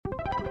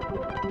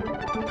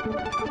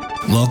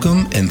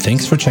Welcome, and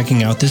thanks for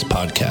checking out this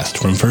podcast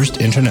from First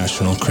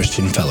International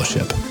Christian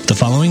Fellowship. The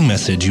following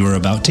message you are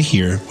about to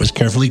hear was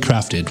carefully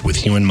crafted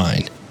with you in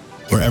mind.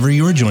 Wherever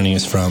you are joining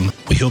us from,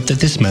 we hope that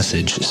this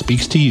message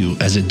speaks to you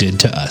as it did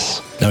to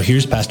us. Now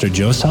here's Pastor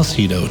Joe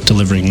Salcido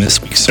delivering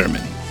this week's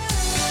sermon.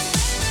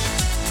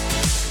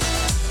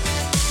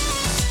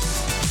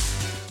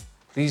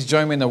 Please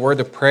join me in a word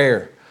of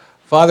prayer.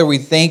 Father, we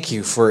thank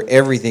you for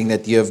everything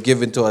that you have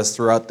given to us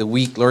throughout the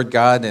week, Lord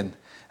God, and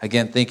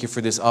again, thank you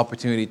for this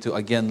opportunity to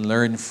again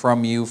learn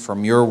from you,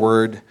 from your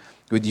word,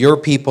 with your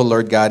people,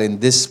 Lord God, in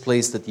this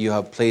place that you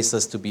have placed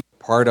us to be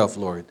part of,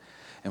 Lord.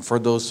 And for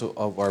those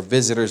of our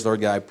visitors,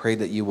 Lord God, I pray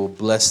that you will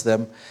bless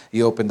them.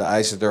 You open the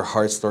eyes of their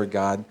hearts, Lord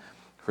God.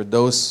 For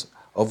those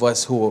of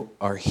us who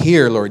are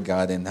here, Lord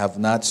God, and have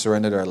not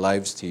surrendered our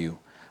lives to you,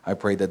 I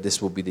pray that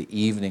this will be the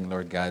evening,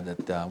 Lord God,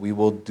 that we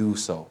will do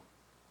so.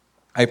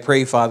 I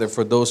pray, Father,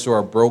 for those who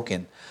are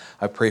broken,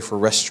 I pray for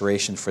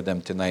restoration for them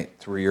tonight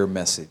through your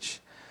message.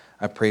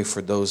 I pray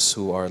for those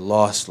who are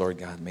lost, Lord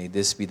God. May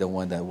this be the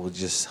one that will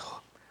just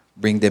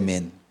bring them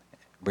in,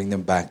 bring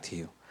them back to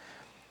you.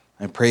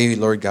 I pray,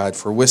 Lord God,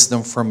 for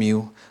wisdom from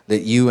you.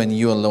 Let you and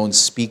you alone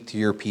speak to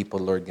your people,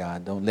 Lord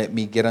God. Don't let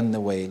me get in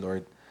the way,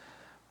 Lord.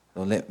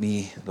 Don't let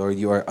me, Lord,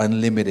 you are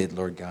unlimited,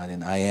 Lord God,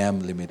 and I am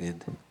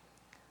limited.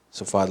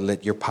 So, Father,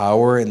 let your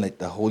power and let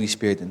the Holy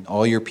Spirit and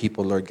all your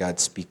people, Lord God,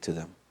 speak to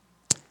them.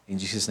 In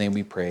Jesus' name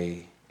we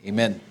pray.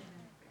 Amen.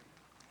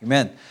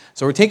 Amen.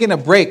 So we're taking a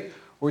break.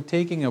 We're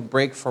taking a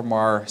break from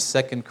our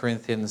 2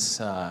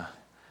 Corinthians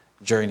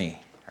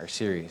journey, our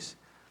series.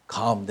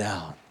 Calm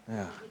down.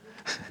 Yeah.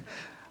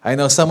 I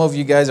know some of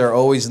you guys are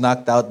always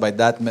knocked out by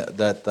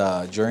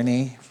that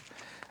journey.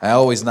 I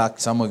always knock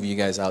some of you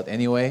guys out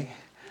anyway.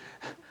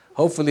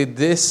 Hopefully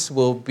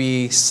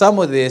some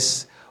of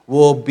this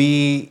will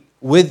be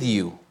with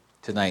you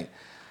tonight.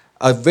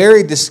 A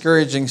very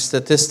discouraging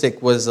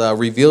statistic was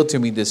revealed to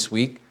me this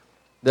week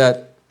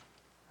that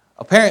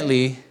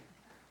apparently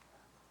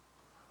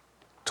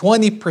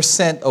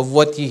 20% of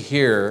what you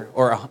hear,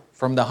 or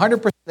from the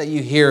 100% that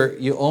you hear,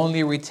 we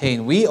only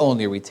retain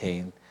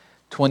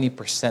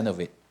 20% of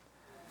it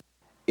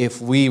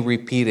if we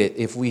repeat it,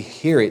 if we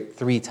hear it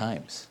 3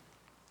 times.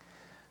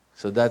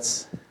 So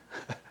that's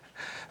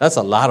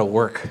a lot of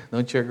work,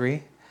 don't you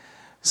agree?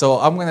 So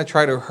I'm going to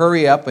try to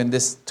hurry up in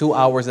this 2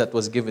 hours that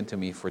was given to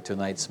me for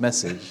tonight's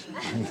message.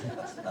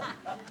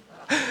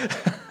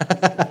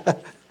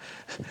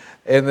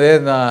 And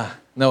then,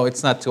 no,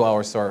 it's not 2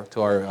 hours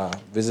to our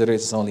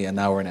visitors. It's only an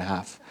hour and a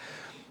half.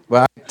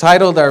 But I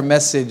titled our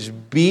message,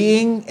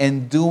 Being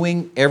and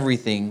Doing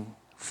Everything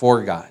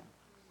for God.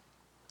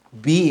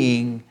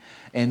 Being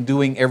and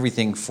Doing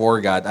Everything for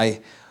God.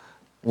 I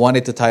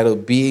wanted to title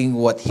Being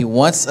What He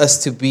Wants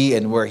Us to Be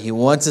and Where He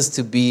Wants Us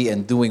to Be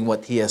and Doing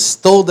What He has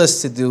told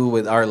us to do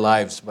with our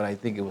lives. But I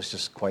think it was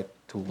just quite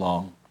too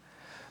long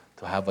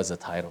to have as a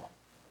title.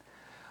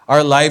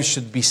 Our lives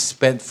should be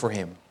spent for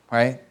Him,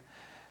 right?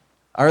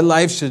 Our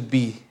lives should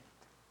be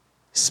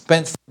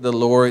spent for the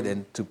Lord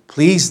and to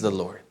please the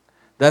Lord.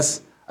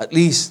 That's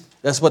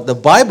what the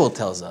Bible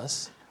tells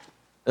us.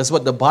 That's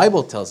what the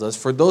Bible tells us.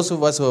 For those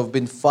of us who have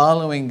been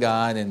following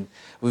God and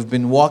you've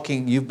been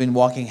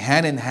walking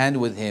hand in hand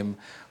with Him,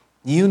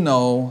 you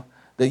know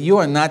that you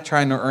are not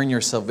trying to earn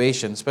your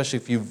salvation, especially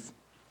if you've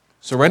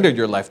surrendered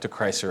your life to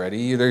Christ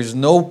already. There's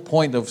no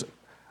point of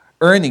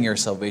earning your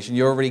salvation.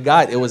 You already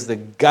got it.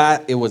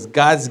 It was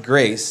God's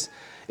grace.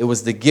 It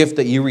was the gift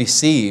that you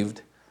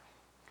received.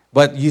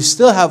 But you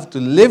still have to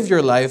live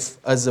your life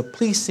as a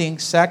pleasing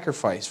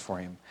sacrifice for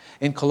Him.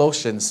 In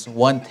Colossians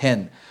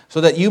 1:10, so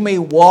that you may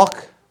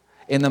walk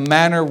in a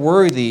manner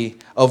worthy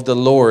of the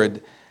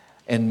Lord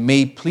and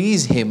may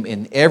please Him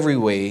in every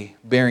way,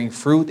 bearing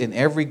fruit in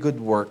every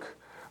good work,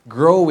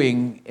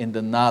 growing in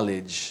the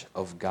knowledge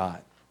of God.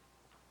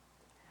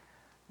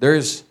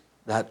 There's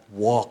that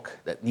walk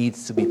that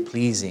needs to be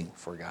pleasing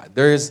for God.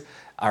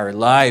 Our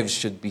lives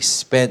should be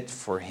spent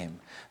for Him.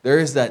 There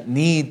is that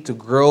need to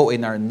grow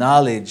in our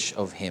knowledge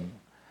of Him,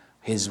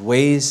 His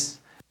ways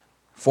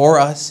for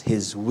us,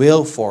 His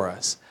will for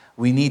us.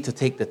 We need to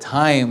take the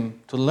time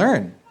to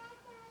learn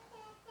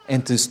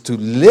and to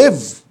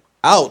live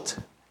out.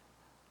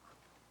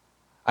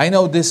 I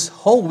know this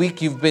whole week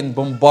you've been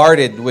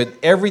bombarded with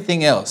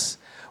everything else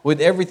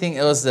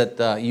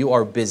that you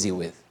are busy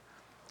with.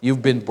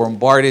 You've been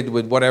bombarded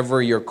with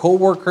whatever your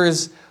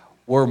coworkers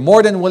were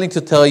more than willing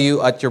to tell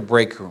you at your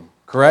break room,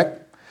 correct?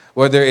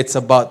 Whether it's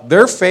about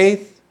their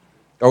faith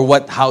or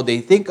how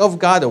they think of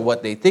God or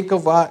what they think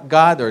of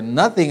God or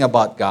nothing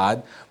about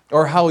God,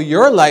 or how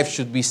your life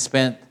should be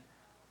spent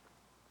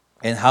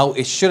and how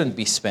it shouldn't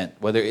be spent.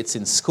 Whether it's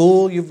in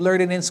school, you've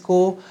learned it in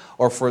school,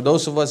 or for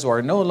those of us who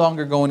are no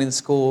longer going to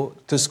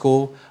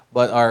school,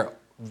 but are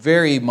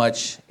very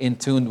much in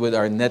tune with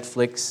our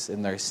Netflix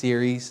and our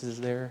series is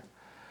there.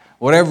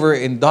 Whatever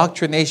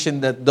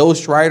indoctrination that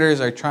those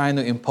writers are trying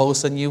to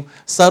impose on you,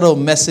 subtle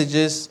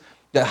messages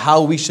that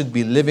how we should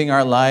be living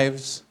our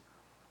lives.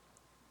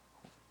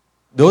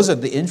 Those are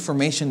the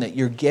information that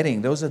you're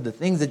getting. Those are the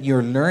things that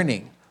you're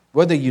learning,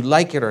 whether you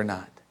like it or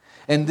not.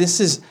 And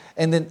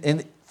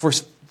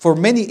for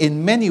many,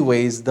 in many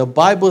ways, the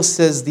Bible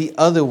says the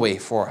other way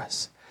for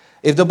us.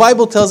 If the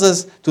Bible tells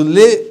us to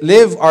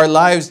live our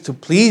lives to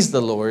please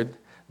the Lord,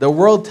 the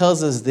world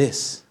tells us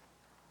this: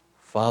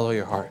 follow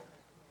your heart.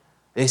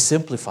 They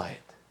simplify it.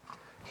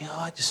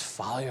 Just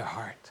follow your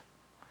heart.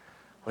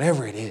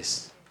 Whatever it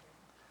is.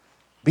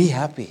 Be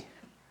happy.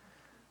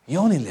 You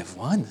only live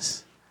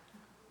once.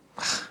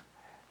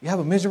 You have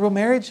a miserable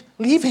marriage?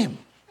 Leave him.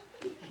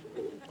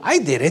 I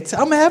did it.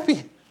 I'm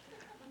happy.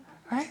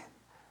 Right?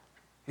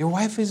 Your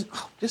wife is,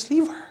 just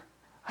leave her.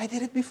 I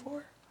did it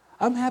before.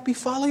 I'm happy.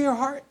 Follow your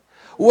heart.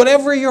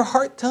 Whatever your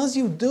heart tells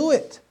you, do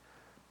it.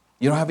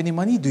 You don't have any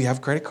money? Do you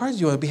have credit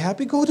cards? You want to be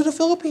happy? Go to the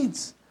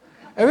Philippines.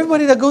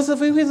 Everybody that goes to the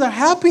Philippines are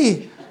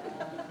happy.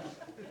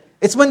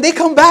 It's when they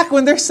come back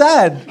when they're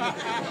sad.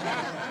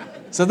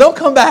 So don't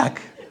come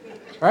back.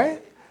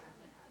 Right?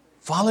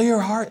 Follow your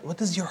heart. What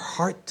does your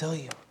heart tell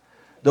you?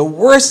 The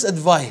worst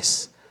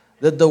advice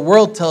that the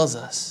world tells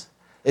us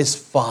is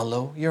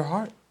follow your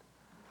heart.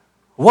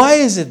 Why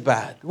is it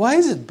bad? Why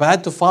is it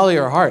bad to follow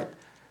your heart?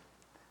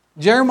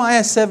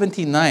 Jeremiah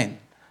 17:9.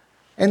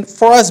 And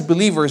for us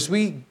believers,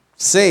 we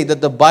say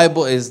that the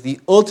Bible is the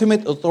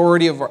ultimate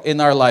authority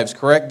in our lives,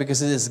 correct?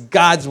 Because it is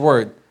God's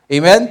word.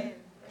 Amen?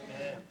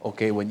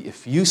 Okay,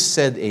 if you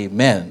said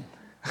amen,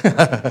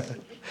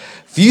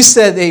 if you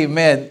said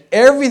amen,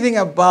 everything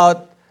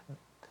about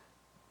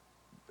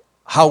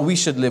how we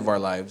should live our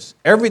lives,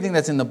 everything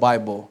that's in the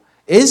Bible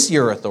is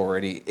your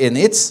authority, and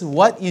it's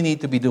what you need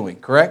to be doing,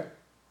 correct?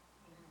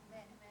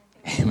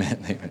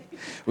 Amen. Amen.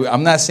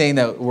 I'm not saying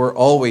that we're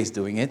always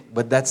doing it,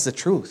 but that's the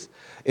truth.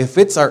 If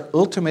it's our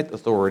ultimate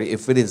authority,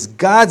 if it is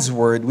God's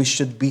word, we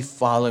should be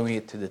following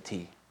it to the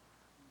T.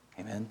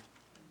 Amen.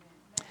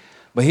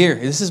 But here,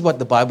 this is what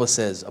the Bible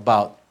says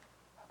about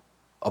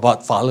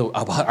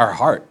our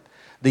heart.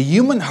 The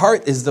human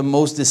heart is the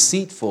most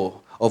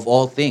deceitful of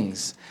all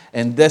things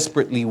and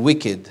desperately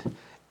wicked.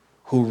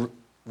 Who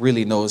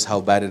really knows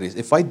how bad it is?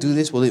 If I do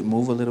this, will it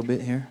move a little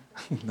bit here?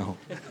 No.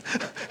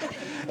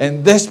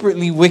 And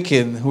desperately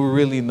wicked, who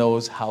really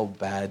knows how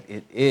bad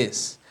it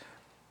is?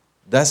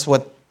 That's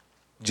what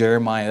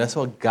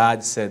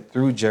God said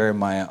through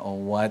Jeremiah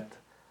on what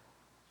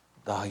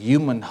the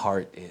human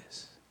heart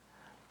is.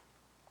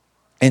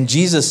 And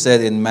Jesus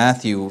said in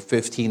Matthew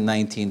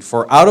 15:19,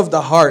 "For out of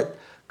the heart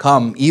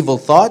come evil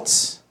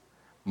thoughts,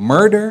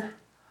 murder,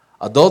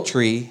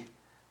 adultery,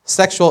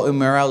 sexual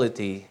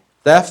immorality,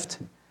 theft,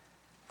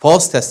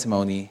 false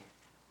testimony,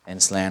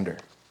 and slander."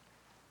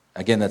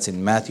 Again, that's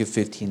in Matthew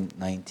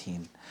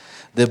 15:19.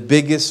 The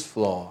biggest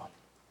flaw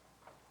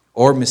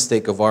or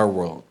mistake of our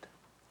world,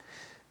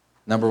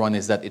 number one,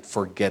 is that it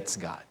forgets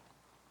God.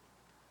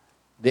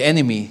 The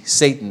enemy,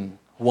 Satan,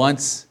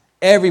 wants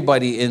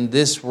everybody in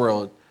this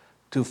world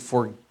to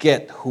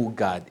forget who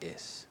God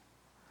is.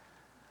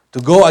 To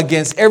go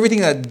against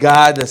everything that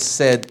God has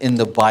said in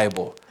the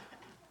Bible.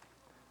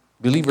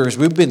 Believers,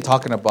 we've been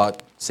talking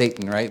about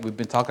Satan, right? We've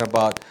been talking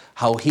about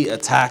how he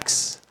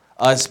attacks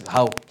us,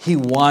 how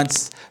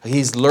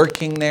he's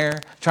lurking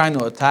there, trying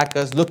to attack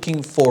us,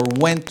 looking for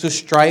when to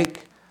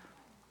strike,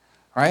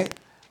 right?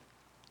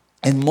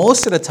 And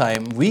most of the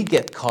time, we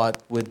get caught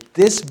with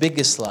this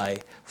biggest lie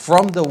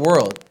from the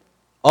world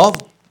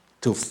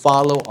to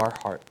follow our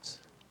hearts.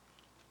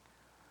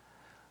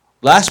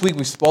 Last week,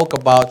 we spoke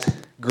about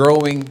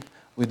growing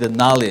with the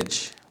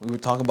knowledge. We were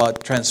talking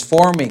about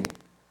transforming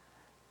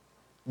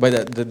by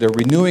the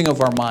renewing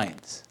of our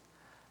minds.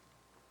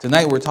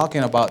 Tonight, we're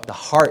talking about the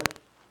heart.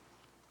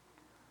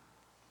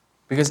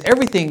 Because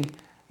everything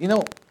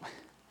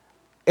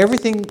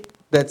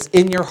that's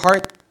in your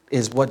heart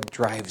is what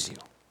drives you.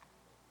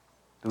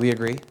 Do we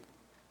agree?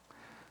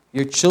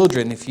 Your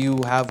children, if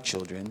you have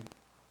children,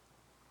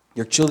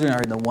 your children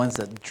are the ones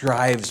that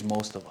drives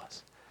most of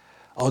us.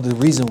 Oh, the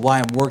reason why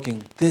I'm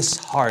working this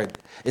hard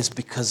is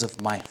because of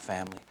my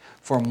family,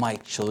 for my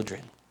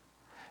children.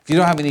 If you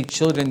don't have any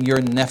children, your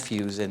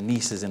nephews and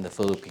nieces in the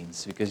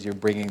Philippines, because you're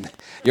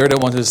the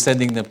one who's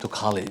sending them to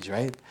college,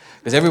 right?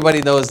 Because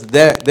everybody knows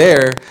they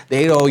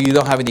know you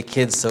don't have any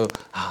kids, so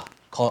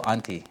call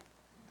auntie,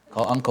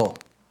 call uncle.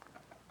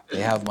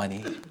 They have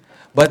money.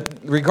 But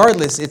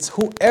regardless, it's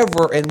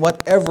whoever and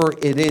whatever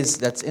it is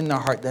that's in our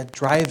heart that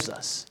drives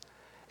us.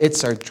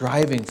 It's our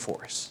driving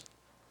force.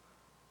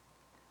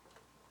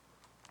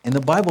 And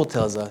the Bible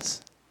tells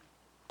us,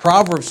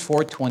 Proverbs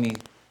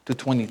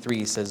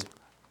 4:20-23 says,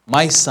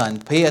 "My son,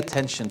 pay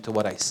attention to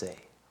what I say.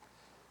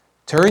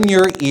 Turn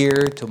your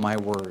ear to my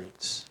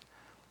words.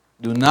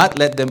 Do not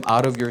let them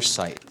out of your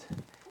sight.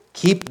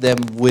 Keep them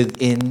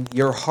within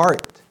your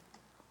heart."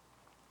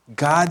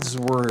 God's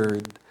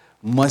word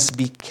must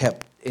be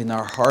kept in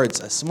our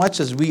hearts. As much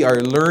as we are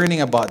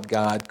learning about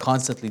God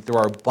constantly through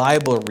our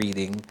Bible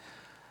reading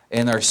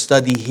and our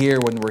study here,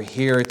 when we're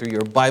here through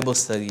your Bible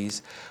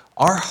studies,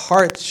 our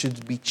hearts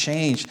should be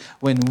changed.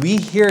 When we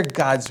hear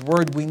God's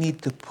word, we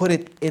need to put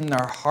it in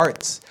our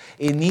hearts.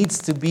 It needs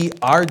to be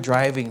our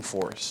driving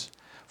force.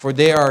 For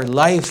they are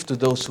life to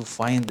those who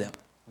find them,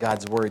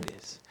 God's word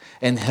is,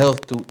 and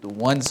health to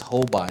one's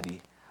whole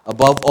body,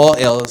 above all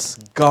else,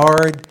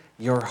 guard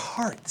your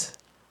heart.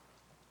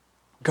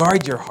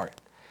 Guard your heart.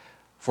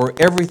 For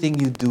everything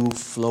you do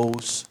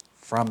flows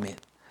from it.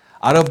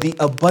 Out of the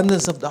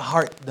abundance of the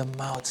heart, the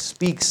mouth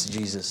speaks,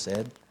 Jesus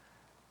said.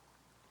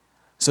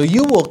 So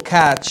you will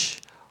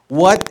catch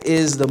what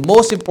is the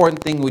most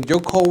important thing with your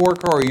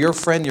coworker or your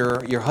friend,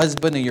 your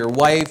husband or your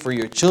wife or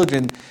your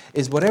children,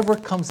 is whatever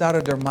comes out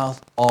of their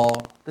mouth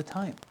all the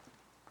time.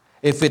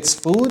 If it's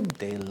food,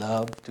 they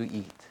love to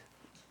eat.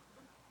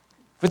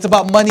 If it's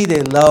about money,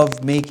 they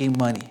love making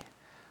money.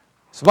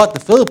 If it's about the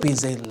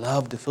Philippines, they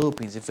love the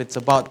Philippines. If it's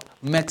about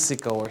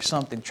Mexico or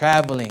something,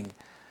 traveling.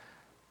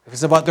 If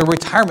it's about their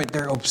retirement,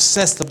 they're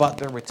obsessed about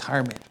their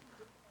retirement.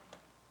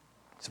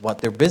 It's about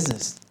their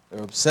business.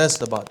 They're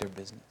obsessed about their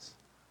business.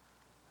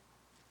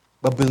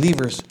 But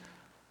believers,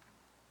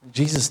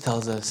 Jesus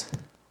tells us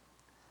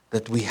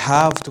that we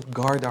have to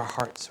guard our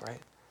hearts,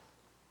 right?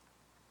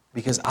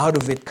 Because out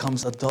of it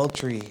comes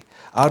adultery.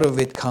 Out of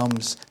it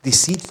comes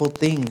deceitful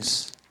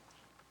things.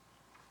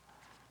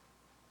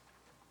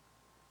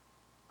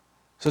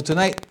 So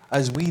tonight,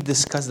 as we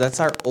discuss, that's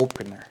our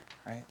opener,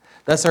 right?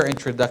 That's our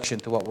introduction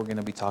to what we're going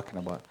to be talking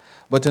about.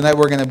 But tonight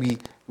we're going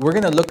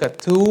to look at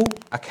two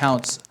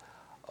accounts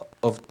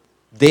of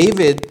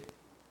David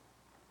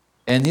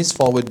and his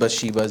fall with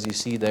Bathsheba, as you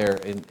see there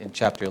in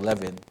chapter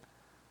 11.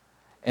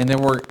 And then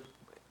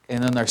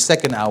in our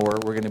second hour,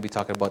 we're going to be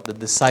talking about the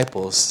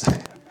disciples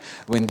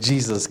when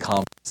Jesus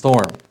calmed the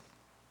storm.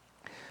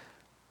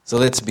 So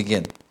let's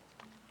begin.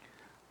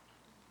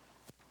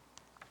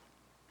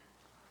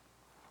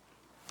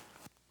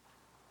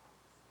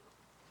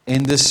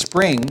 In the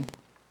spring,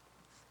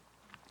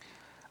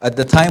 at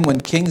the time when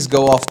kings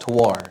go off to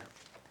war,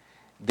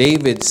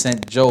 David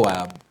sent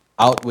Joab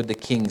out with the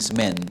king's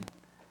men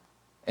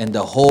and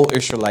the whole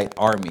Israelite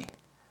army.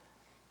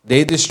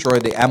 They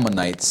destroyed the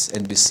Ammonites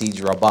and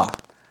besieged Rabbah,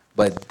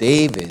 but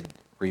David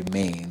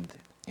remained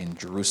in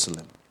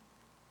Jerusalem.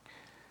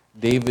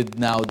 David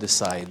now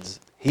decided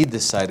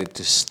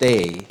to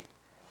stay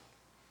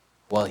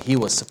while he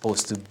was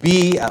supposed to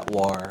be at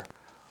war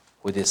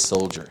with his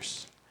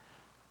soldiers.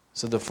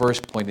 So the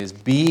first point is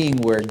being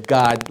where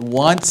God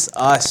wants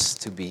us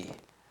to be.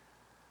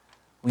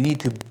 We need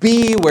to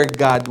be where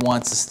God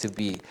wants us to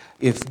be.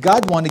 If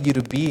God wanted you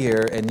to be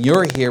here and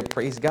you're here,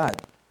 praise God.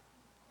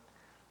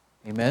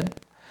 Amen?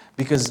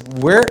 Because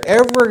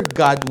wherever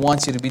God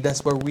wants you to be,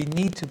 that's where we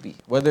need to be.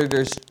 Whether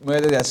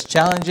that's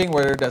challenging,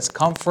 whether that's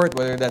comfort,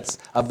 whether that's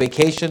a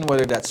vacation,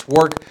 whether that's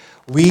work,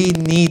 we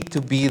need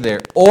to be there.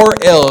 Or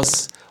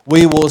else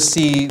we will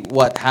see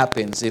what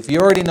happens. If you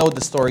already know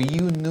the story,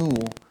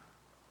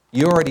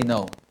 you already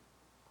know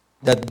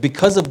that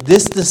because of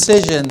this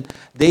decision,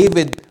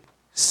 David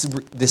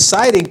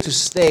deciding to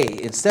stay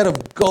instead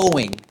of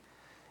going,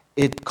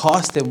 it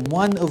cost him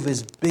one of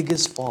his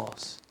biggest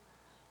falls.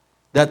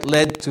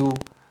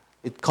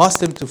 It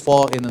cost him to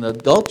fall in an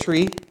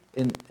adultery,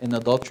 to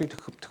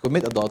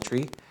commit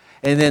adultery,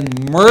 and then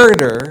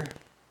murder.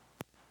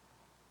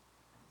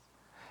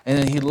 And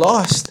then he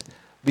lost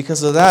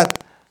because of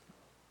that.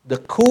 The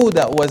coup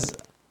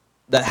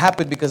that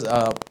happened because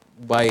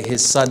by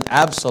his son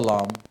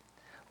Absalom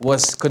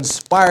was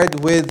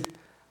conspired with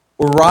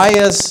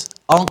Uriah's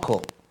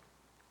uncle,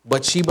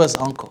 Bathsheba's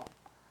uncle.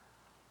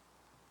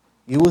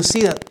 You will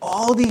see that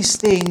all these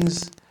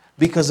things,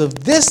 because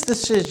of this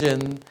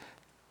decision,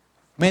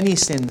 many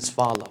sins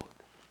followed.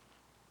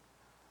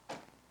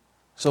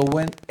 So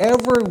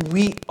whenever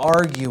we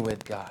argue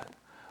with God,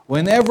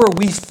 whenever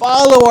we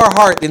follow our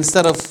heart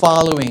instead of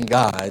following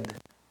God,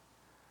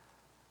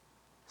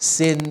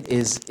 sin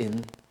is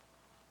in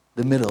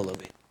the middle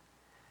of it.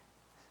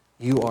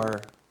 You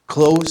are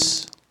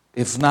close,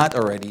 if not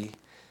already,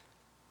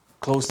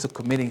 close to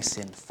committing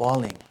sin,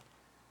 falling.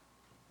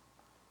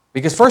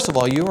 Because first of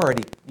all, you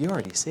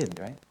already sinned,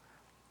 right?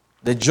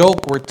 The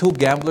joke where two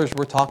gamblers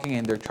were talking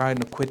and they're trying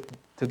to quit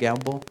to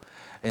gamble,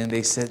 and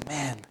they said,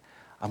 "Man,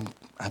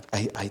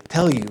 I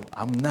tell you,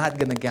 I'm not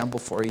gonna gamble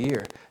for a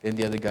year." And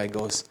the other guy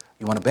goes,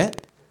 "You want to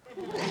bet?"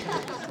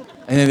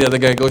 And then the other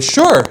guy goes,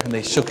 "Sure." And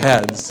they shook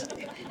hands.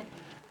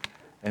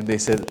 And they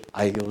said,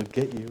 "I will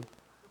get you."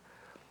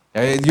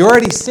 You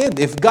already sinned.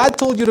 If God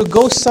told you to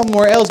go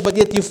somewhere else, but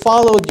yet you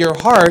followed your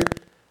heart,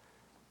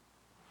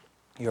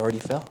 you already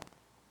fell.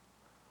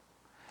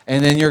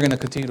 And then you're going to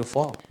continue to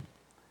fall.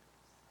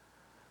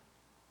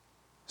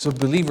 So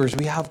believers,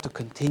 we have to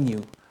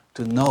continue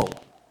to know.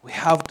 We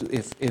have to,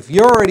 if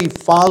you're already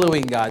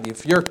following God,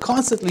 if you're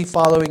constantly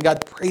following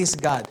God, praise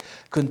God.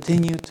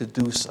 Continue to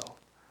do so.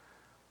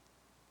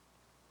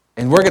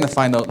 And we're going to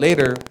find out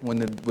later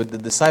with the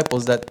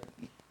disciples that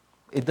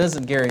it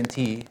doesn't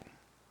guarantee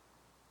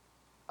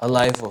a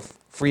life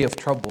free of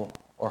trouble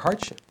or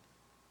hardship.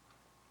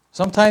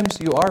 Sometimes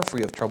you are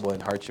free of trouble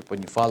and hardship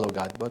when you follow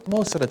God, but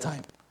most of the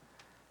time,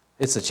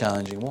 it's a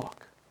challenging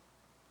walk.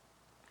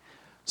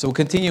 So we'll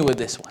continue with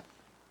this one.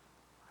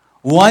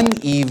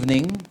 One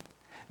evening,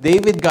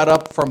 David got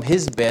up from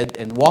his bed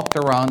and walked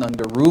around on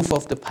the roof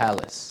of the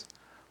palace.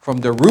 From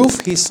the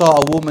roof, he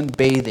saw a woman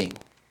bathing.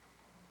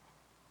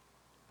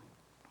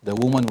 The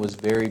woman was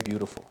very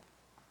beautiful.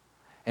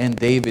 And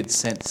David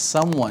sent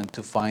someone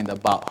to find out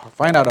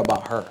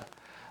about her.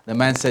 The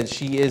man said,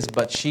 she is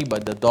Bathsheba,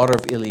 the daughter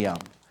of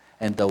Eliam,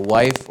 and the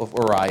wife of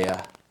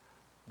Uriah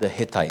the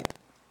Hittite.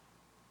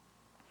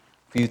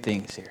 Few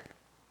things here.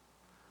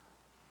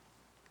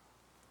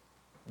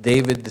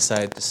 David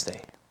decided to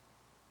stay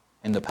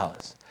in the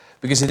palace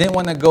because he didn't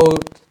want to go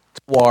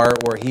to war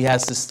where he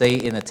has to stay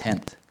in a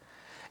tent.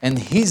 And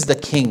he's the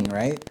king,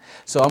 right?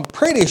 So I'm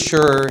pretty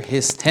sure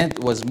his tent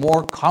was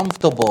more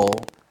comfortable,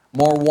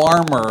 more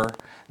warmer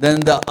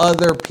than the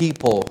other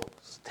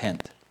people's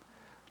tent.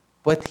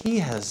 But he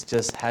has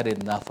just had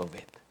enough of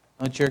it.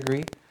 Don't you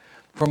agree?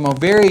 From a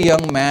very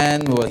young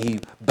man, he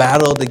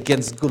battled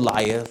against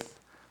Goliath.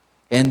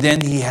 And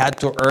then he had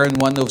to earn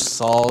one of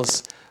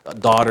Saul's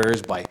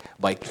daughters by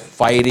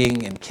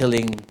fighting and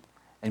killing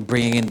and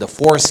bringing in the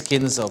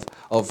foreskins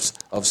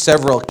of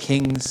several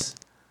kings.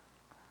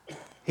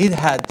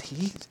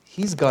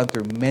 He's gone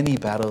through many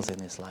battles in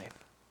his life.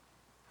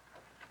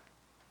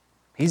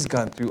 He's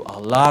gone through a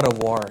lot of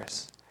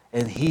wars,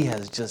 and he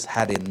has just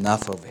had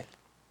enough of it.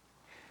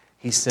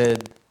 He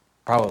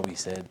probably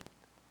said,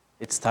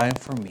 it's time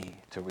for me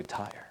to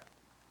retire.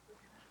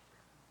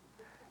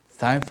 It's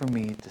time for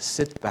me to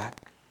sit back,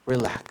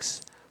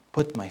 relax,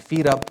 put my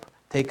feet up,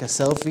 take a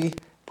selfie,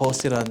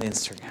 post it on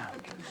Instagram.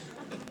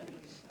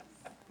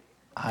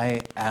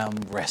 I am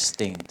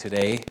resting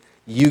today.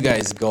 You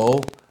guys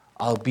go.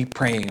 I'll be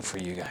praying for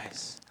you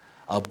guys.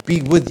 I'll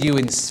be with you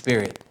in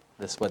spirit.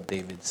 That's what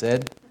David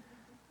said.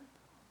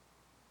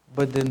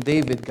 But then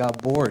David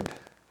got bored.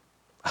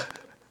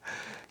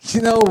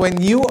 You know,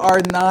 when you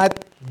are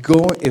not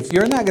going, if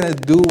you're not going to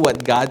do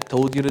what God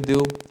told you to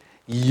do,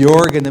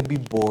 you're going to be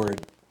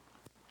bored.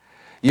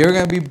 You're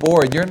going to be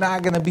bored. You're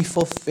not going to be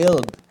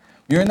fulfilled.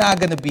 You're not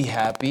going to be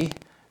happy.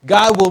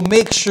 God will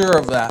make sure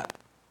of that.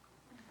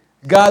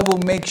 God will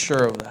make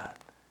sure of that.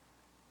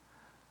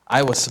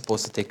 I was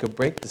supposed to take a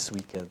break this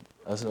weekend.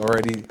 I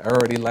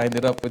already lined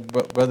it up with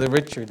Brother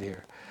Richard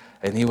here.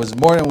 And he was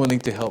more than willing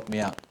to help me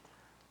out.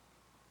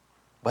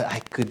 But I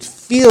could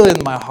feel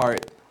in my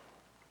heart,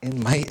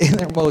 in my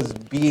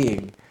innermost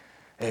being,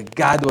 that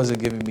God wasn't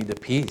giving me the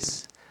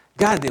peace.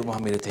 God didn't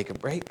want me to take a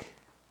break.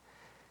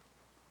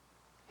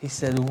 He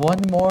said,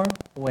 one more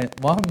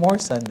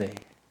Sunday.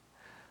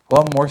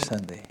 One more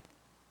Sunday.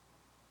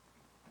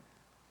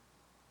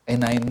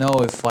 And I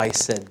know if I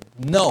said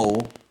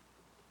no,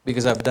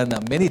 because I've done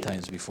that many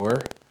times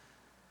before,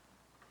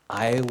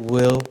 I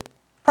will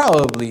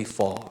probably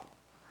fall.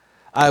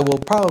 I will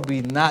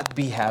probably not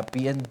be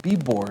happy and be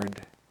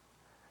bored.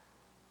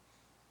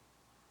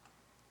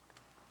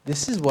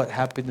 This is what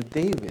happened to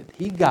David.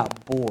 He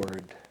got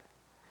bored.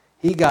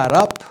 He got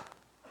up.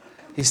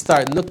 He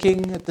started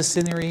looking at the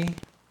scenery.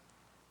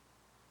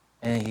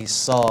 And he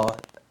saw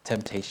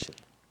temptation.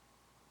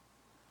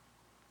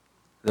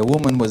 The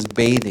woman was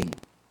bathing.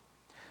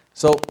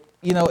 So,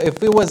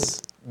 if it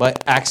was by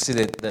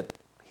accident that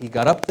he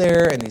got up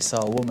there and he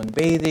saw a woman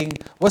bathing,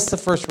 what's the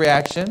first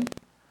reaction?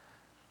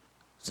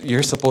 So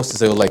you're supposed to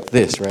say like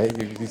this, right?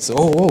 You say,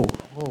 oh.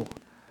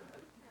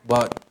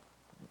 But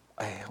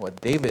what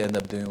David ended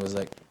up doing was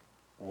like,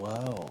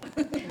 wow.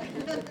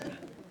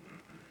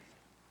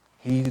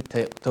 He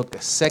took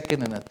a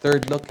second and a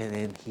third look, and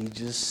then he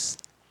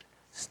just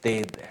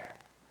stayed there.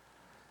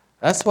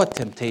 That's what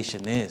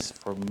temptation is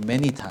for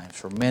many times,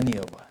 for many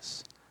of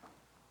us.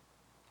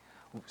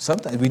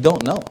 Sometimes we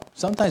don't know.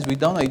 Sometimes we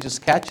don't know. He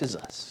just catches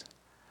us.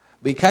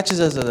 But he catches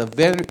us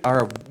at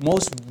our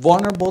most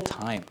vulnerable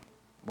time,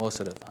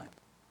 most of the time.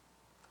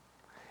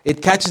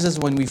 It catches us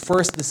when we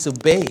first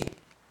disobey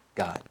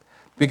God.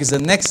 Because the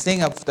next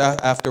thing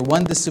after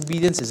one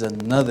disobedience is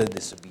another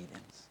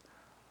disobedience.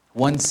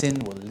 One sin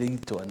will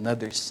lead to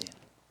another sin.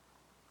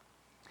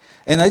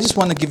 And I just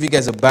want to give you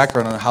guys a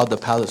background on how the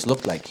palace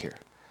looked like here.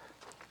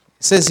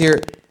 It says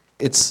here,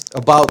 it's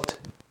about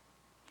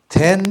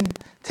 10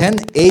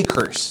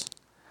 acres.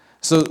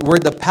 So where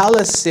the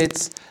palace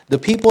sits, the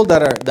people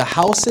that are, the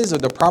houses or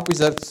the properties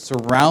that are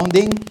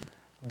surrounding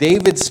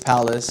David's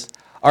palace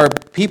are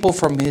people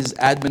from his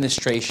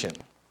administration,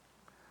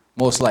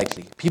 most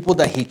likely. People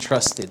that he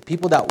trusted,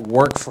 people that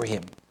work for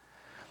him.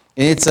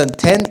 And it's a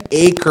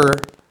 10-acre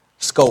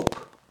scope.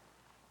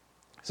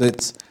 So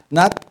it's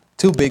not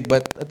too big,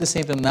 but at the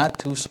same time, not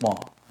too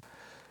small.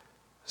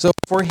 So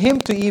for him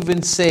to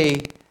even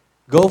say,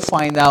 go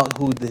find out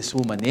who this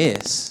woman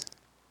is,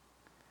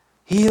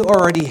 he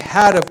already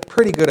had a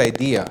pretty good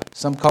idea,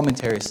 some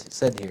commentaries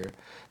said here,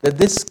 that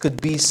this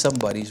could be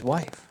somebody's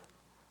wife.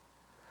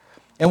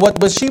 And what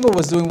Bathsheba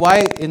was doing,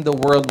 why in the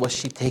world was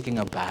she taking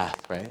a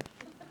bath, right?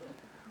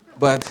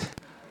 But,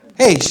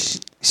 hey,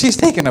 she's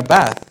taking a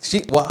bath.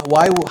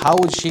 How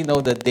would she know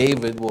that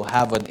David will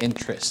have an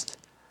interest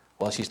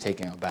while she's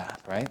taking a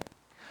bath, right?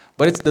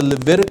 But it's the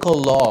Levitical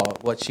law,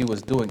 what she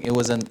was doing. It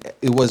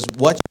was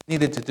what she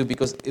needed to do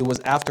because it was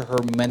after her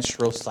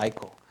menstrual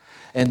cycle.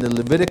 And in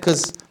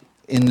Leviticus,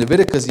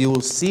 you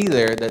will see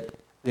there that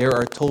they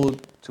are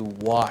told to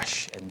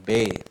wash and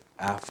bathe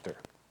after.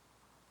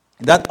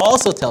 That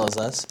also tells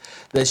us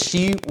that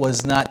she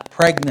was not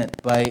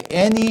pregnant by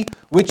any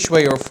which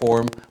way or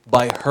form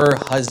by her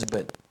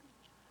husband.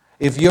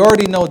 If you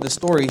already know the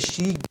story,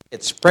 she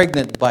gets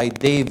pregnant by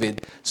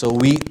David, so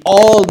we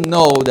all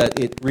know that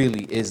it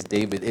really is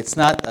David. It's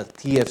not a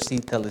TFC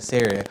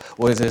teleserie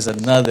where there's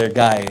another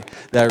guy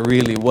that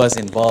really was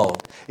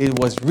involved. It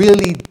was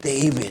really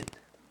David.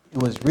 It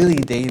was really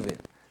David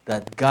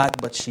that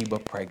got Bathsheba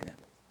pregnant.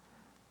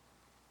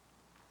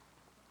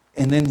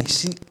 And then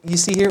you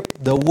see here,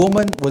 the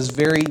woman was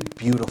very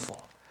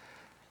beautiful.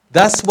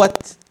 That's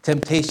what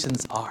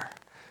temptations are.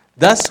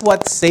 That's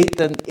what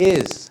Satan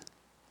is.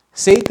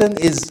 Satan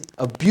is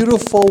a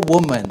beautiful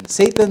woman.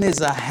 Satan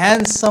is a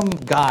handsome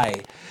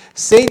guy.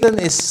 Satan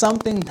is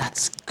something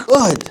that's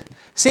good.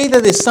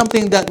 Satan is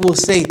something that will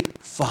say,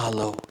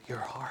 follow your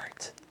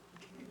heart.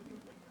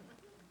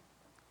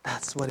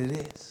 That's what it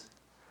is.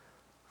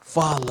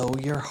 Follow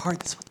your heart.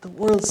 That's what the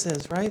world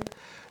says, right?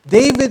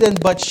 David and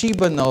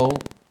Bathsheba know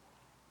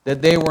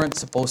that they weren't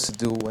supposed to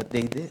do what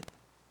they did.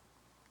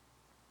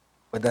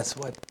 But that's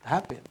what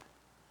happened.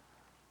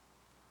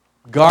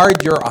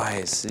 Guard your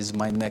eyes is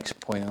my next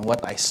point, and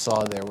what I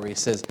saw there, where he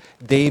says,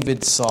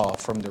 David saw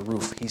from the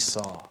roof, he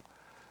saw.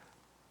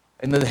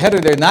 And the header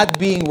there, not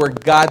being where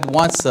God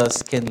wants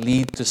us can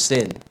lead to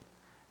sin.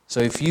 So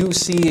if you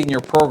see in your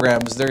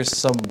programs, there's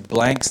some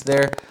blanks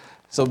there.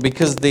 So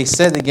because they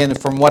said, again,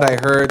 from what I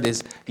heard,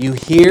 is you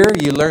hear,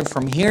 you learn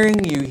from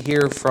hearing, you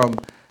hear from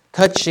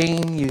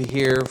touching, you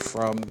hear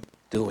from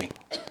doing.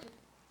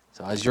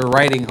 So as you're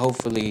writing,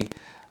 hopefully,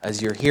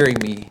 as you're hearing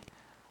me,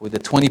 with the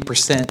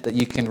 20% that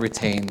you can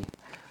retain,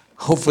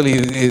 hopefully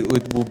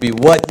it will be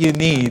what you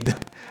need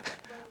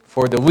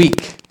for the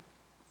week.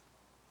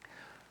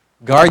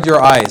 Guard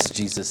your eyes,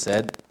 Jesus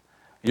said.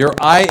 Your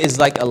eye is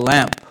like a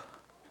lamp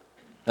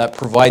that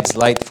provides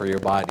light for your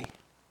body.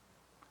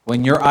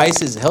 When your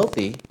eyes is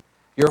healthy,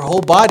 your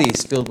whole body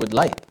is filled with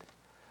light.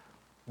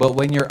 But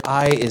when your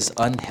eye is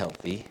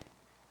unhealthy,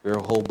 your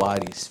whole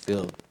body is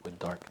filled with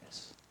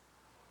darkness.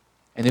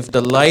 And if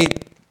the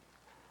light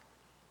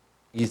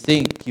you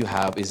think you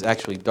have is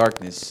actually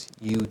darkness,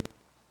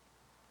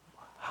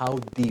 how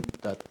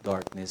deep that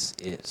darkness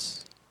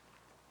is.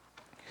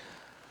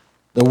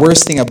 The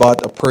worst thing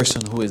about a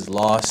person who is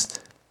lost,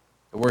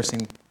 the worst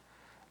thing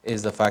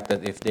is the fact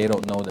that if they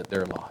don't know that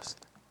they're lost.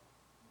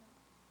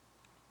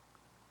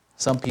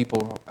 Some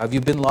people, have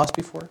you been lost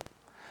before?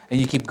 And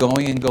you keep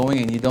going and going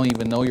and you don't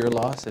even know you're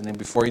lost, and then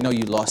before you know,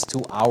 you lost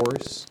 2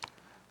 hours.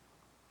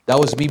 That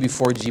was me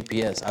before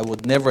GPS. I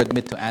would never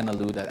admit to Anna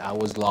Lou that I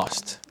was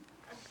lost.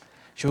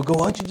 She would go,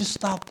 why don't you just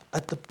stop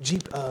at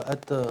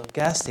the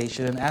gas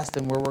station and ask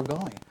them where we're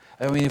going?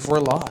 I mean, if we're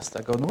lost.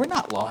 I go, no, we're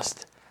not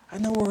lost. I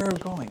know where we're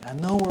going. I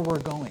know where we're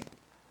going.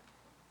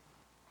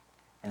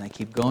 And I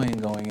keep going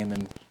and going, and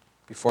then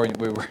before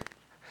we're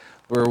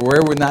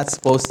where we're not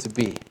supposed to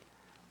be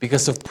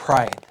because of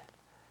pride,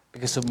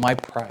 because of my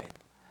pride.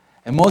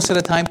 And most of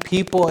the time,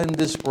 people in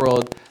this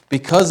world,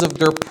 because of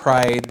their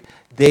pride,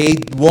 they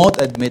won't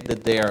admit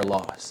that they are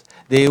lost.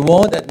 They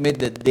won't admit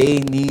that they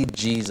need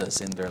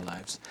Jesus in their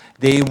lives.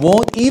 They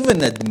won't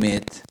even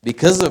admit,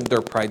 because of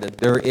their pride, that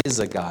there is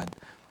a God.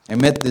 I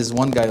met this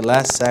one guy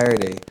last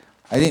Saturday.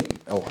 I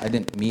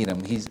didn't meet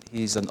him.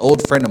 He's an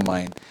old friend of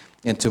mine.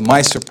 And to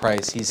my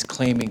surprise, he's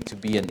claiming to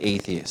be an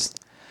atheist.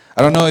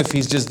 I don't know if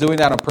he's just doing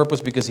that on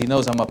purpose because he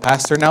knows I'm a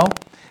pastor now,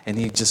 and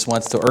he just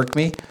wants to irk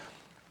me.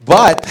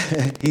 But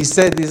he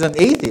said he's an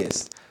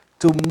atheist.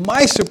 To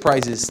my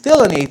surprise, he's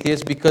still an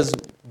atheist because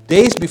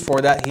days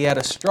before that, he had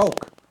a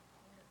stroke.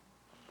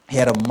 He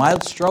had a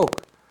mild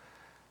stroke.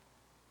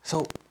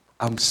 So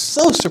I'm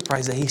so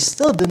surprised that he's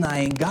still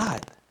denying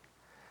God.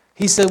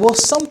 He said, well,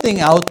 something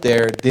out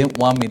there didn't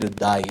want me to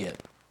die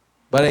yet.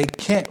 But I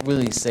can't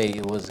really say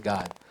it was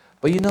God.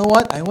 But you know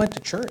what? I went to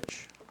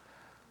church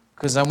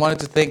because I wanted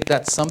to think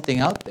that's something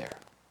out there.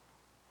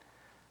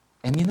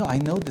 And I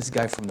know this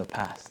guy from the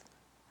past.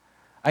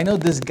 I know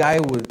this guy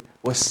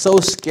was so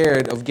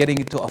scared of getting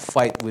into a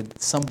fight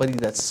with somebody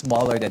that's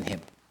smaller than him.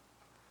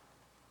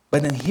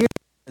 But then here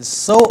he is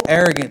so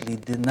arrogantly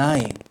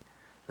denying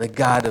the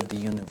God of the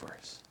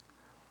universe.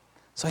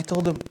 So I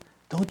told him,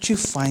 don't you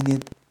find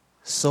it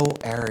so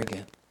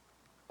arrogant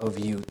of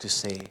you to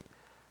say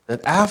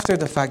that after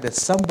the fact that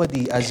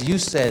somebody, as you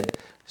said,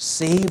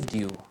 saved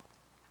you,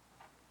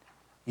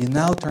 you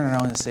now turn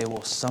around and say,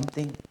 well,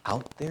 something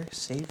out there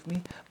saved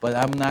me, but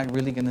I'm not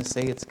really going to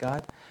say it's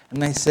God?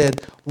 And I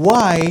said,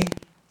 why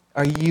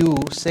are you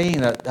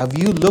saying that? Have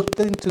you looked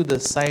into the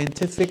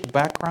scientific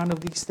background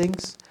of these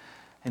things?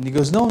 And he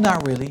goes, no,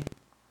 not really.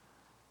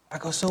 I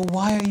go, so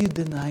why are you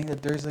denying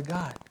that there's a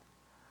God?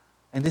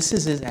 And this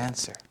is his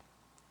answer.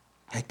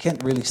 I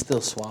can't really still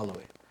swallow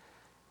it.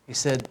 He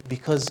said,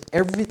 because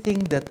everything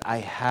that I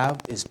have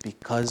is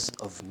because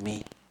of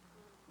me.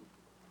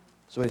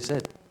 That's what he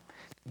said.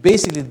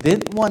 Basically,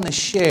 didn't want to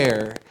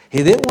share.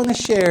 He didn't want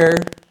to share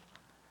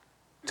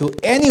to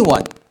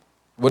anyone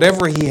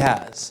whatever he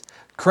has.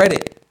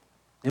 Credit.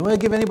 He didn't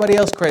want to give anybody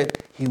else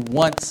credit. He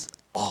wants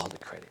all the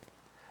credit.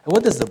 And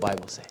what does the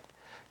Bible say?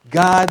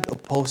 God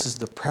opposes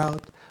the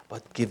proud,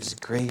 but gives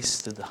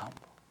grace to the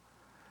humble.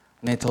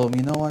 And I told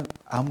him, you know what?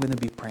 I'm going to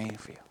be praying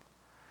for you.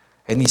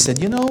 And he said,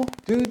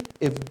 dude,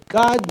 if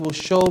God will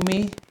show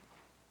me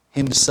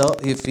himself,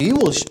 if he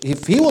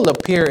will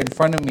appear in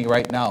front of me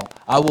right now,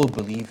 I will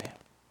believe him.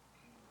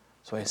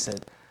 So I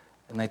said,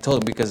 and I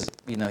told him because,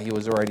 he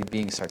was already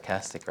being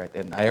sarcastic, right?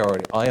 And I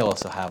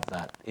also have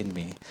that in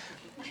me.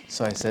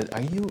 So I said,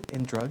 are you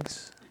in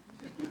drugs?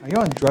 Are you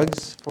on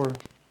drugs for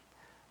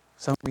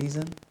some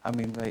reason? I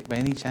mean, by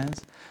any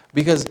chance?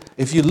 Because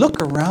if you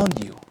look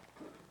around you,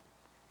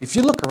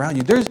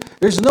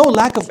 there's no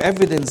lack of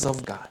evidence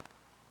of God.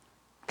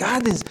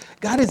 God is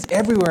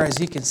everywhere, as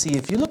you can see.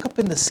 If you look up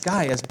in the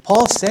sky, as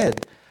Paul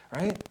said,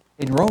 right,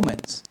 in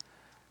Romans,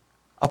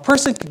 a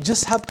person could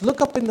just have to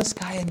look up in the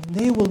sky and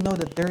they will know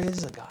that there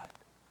is a God.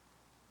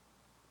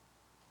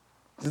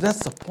 So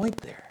that's the point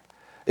there.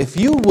 If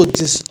you will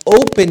just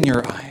open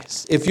your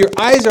eyes, if your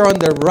eyes are on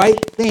the right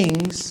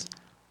things,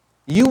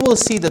 you will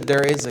see that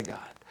there is a God.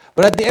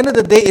 But at the end of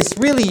the day, it's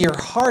really your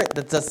heart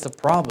that's the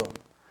problem.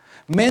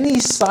 Many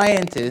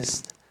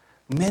scientists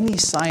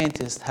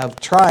have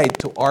tried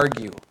to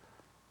argue.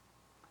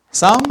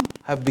 Some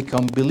have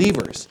become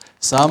believers.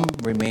 Some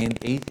remain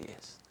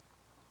atheists.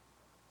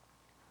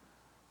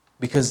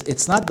 Because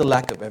it's not the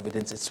lack of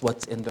evidence, it's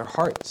what's in their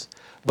hearts.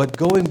 But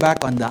going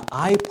back on the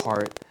eye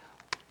part,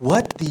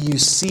 what do you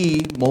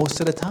see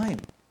most of the time?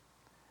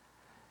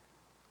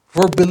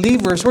 For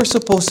believers, we're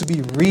supposed to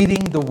be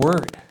reading the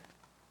Word.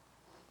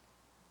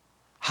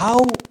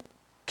 How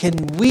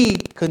can we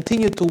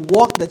continue to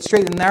walk that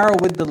straight and narrow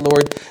with the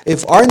Lord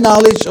if our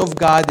knowledge of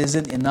God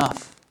isn't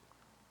enough?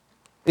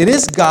 It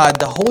is God,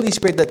 the Holy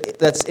Spirit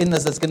that's in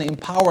us, that's going to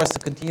empower us to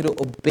continue to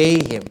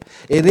obey Him.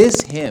 It is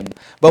Him.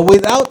 But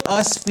without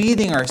us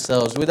feeding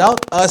ourselves,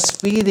 without us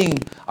feeding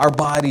our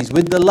bodies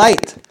with the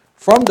light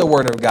from the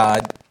Word of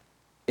God,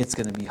 it's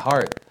going to be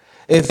hard.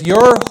 If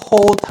your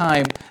whole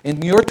time,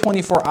 in your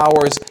 24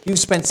 hours, you've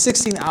spent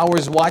 16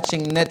 hours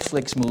watching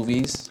Netflix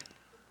movies,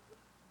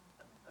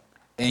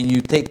 and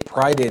you take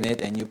pride in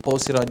it, and you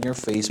post it on your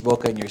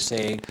Facebook, and you're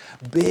saying,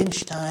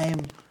 binge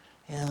time,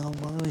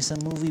 some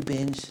movie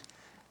binge,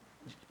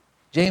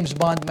 James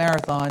Bond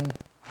marathon.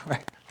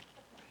 Right?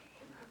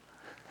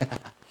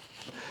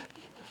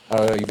 I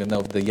don't even know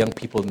if the young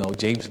people know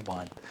James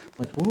Bond. I'm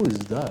like, who is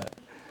that?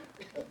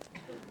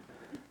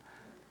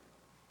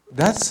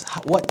 That's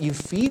what you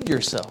feed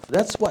yourself.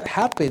 That's what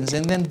happens.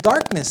 And then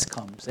darkness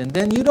comes. And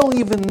then you don't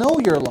even know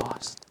you're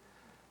lost.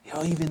 You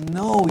don't even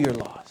know you're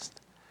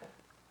lost.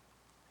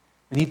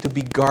 We need to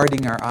be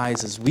guarding our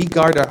eyes. As we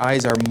guard our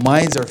eyes, our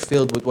minds are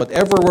filled with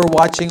whatever we're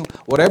watching,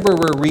 whatever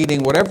we're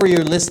reading, whatever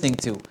you're listening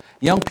to.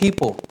 Young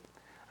people,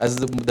 as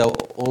the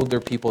older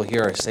people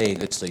here are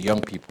saying, it's the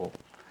young people.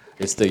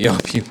 It's the young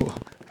people.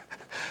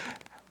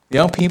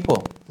 Young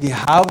people, you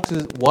have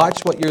to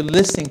watch what you're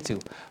listening to.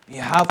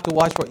 You have to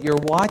watch what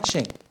you're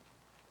watching.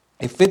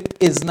 If it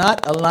is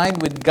not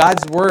aligned with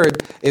God's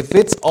Word, if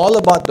it's all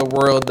about the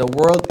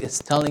world is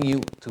telling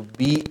you to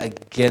be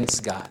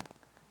against God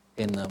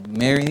in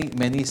many,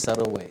 many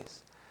subtle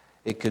ways.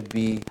 It could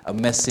be a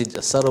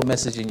subtle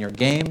message in your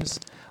games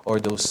or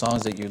those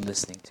songs that you're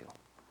listening to.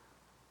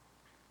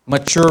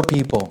 Mature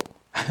people,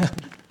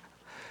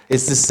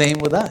 it's the same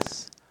with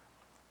us.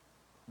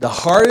 The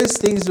hardest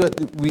things to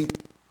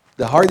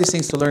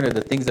learn are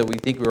the things that we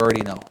think we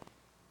already know.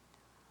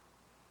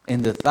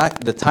 And the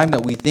time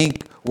that we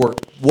think we're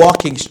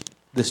walking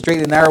the straight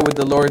and narrow with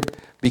the Lord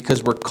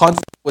because we're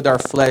confident with our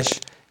flesh,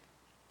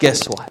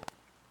 guess what?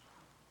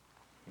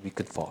 We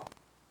could fall.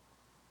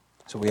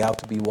 So we have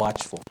to be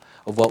watchful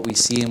of what we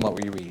see and what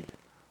we read.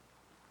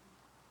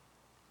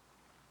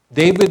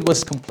 David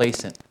was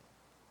complacent.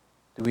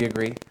 Do we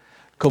agree?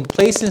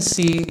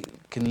 Complacency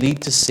can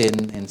lead to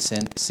sin, and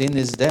sin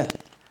is death.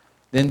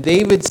 Then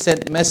David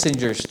sent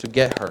messengers to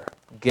get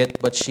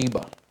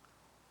Bathsheba.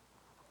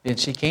 Then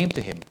she came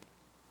to him,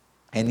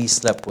 and he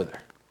slept with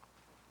her.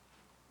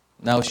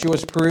 Now she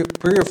was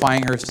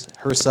purifying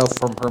herself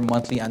from her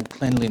monthly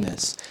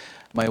uncleanliness.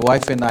 My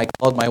wife and I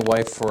called my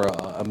wife for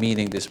a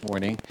meeting this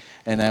morning,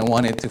 and I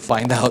wanted to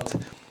find out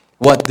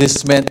what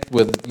this meant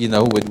with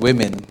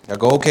women. I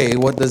go, okay,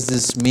 what does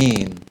this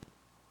mean?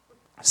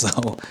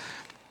 So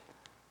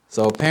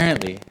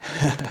apparently,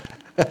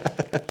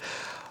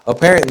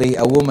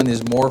 a woman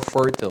is more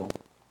fertile.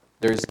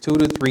 There's 2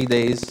 to 3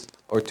 days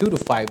or 2 to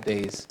 5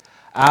 days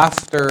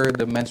after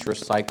the menstrual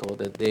cycle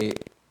that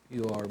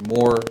you are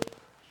more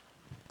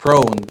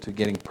prone to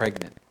getting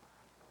pregnant.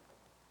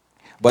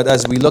 But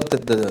as we looked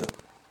at the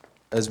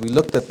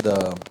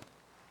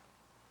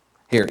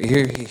here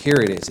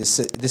it is.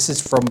 This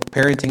is from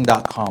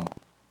parenting.com.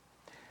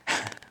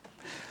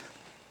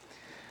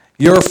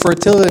 Your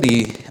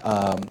fertility,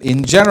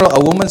 in general, a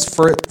woman's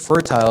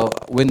fertile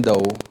window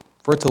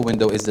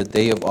is the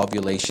day of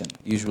ovulation,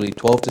 usually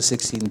 12 to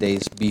 16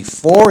 days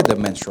before the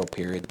menstrual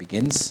period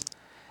begins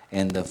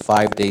and the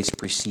 5 days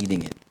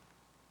preceding it.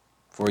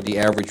 For the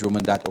average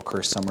woman, that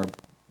occurs somewhere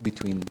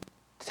between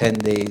 10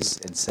 days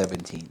and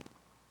 17.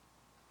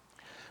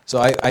 So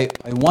I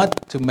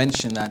want to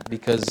mention that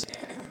because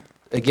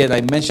again,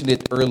 I mentioned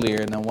it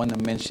earlier, and I want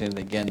to mention it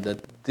again, that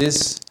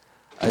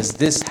as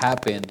this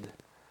happened,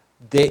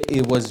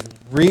 it was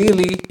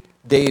really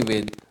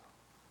David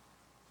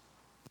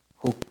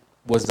who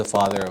was the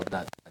father of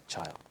that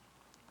child.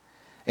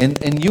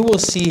 And you will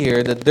see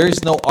here that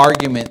there's no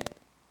argument.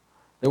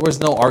 There was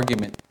no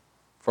argument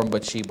from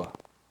Bathsheba.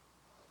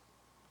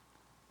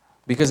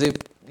 Because if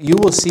you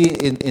will see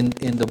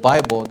in the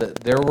Bible that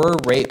there were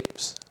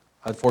rapes,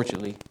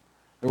 unfortunately.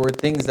 There were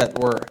things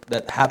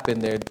that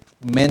happened there.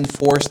 Men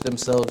forced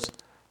themselves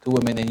to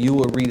women, and you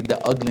will read the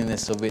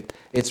ugliness of it.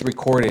 It's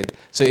recorded.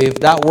 So if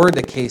that were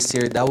the case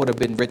here, that would have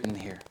been written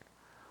here.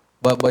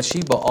 But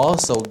Bathsheba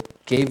also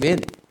gave in.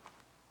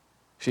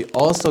 She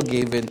also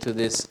gave in to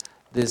the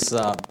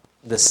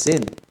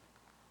sin.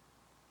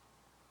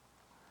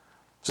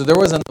 So there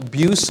was an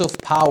abuse of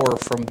power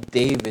from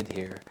David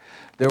here.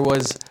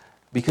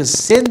 Because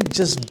sin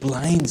just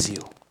blinds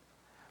you.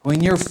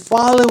 When you're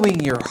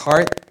following your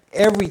heart,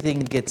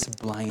 everything gets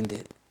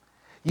blinded.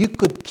 You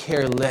could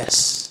care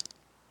less,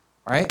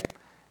 right?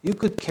 You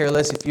could care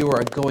less if you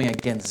were going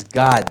against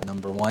God,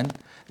 number one.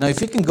 Now,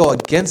 if you can go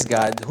against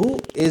God, who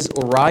is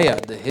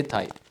Uriah the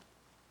Hittite?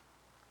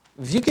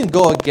 If you can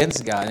go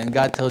against God and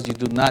God tells you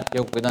do not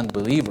yoke with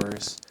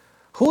unbelievers,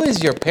 who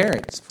is your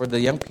parents for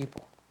the young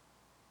people?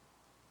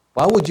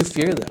 Why would you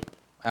fear them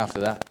after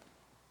that?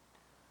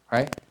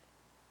 Right?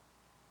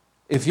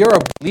 If you're a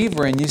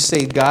believer and you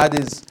say God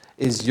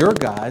is your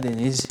God and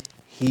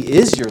He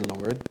is your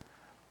Lord,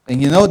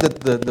 and you know that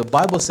the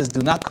Bible says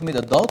do not commit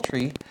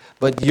adultery,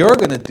 but you're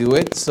going to do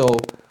it, so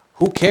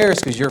who cares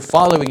because you're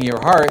following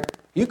your heart,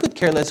 you could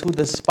care less who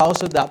the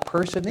spouse of that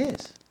person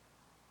is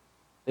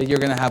that you're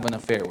going to have an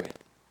affair with.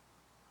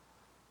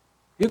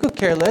 You could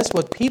care less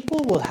what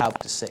people will have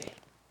to say.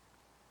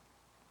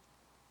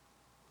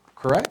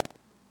 Correct?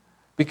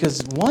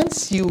 Because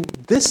once you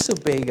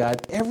disobey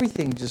God,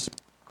 everything just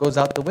goes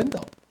out the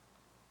window.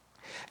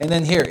 And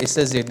then here, it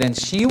says here, then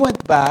she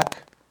went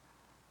back,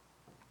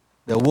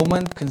 the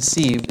woman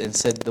conceived and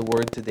said the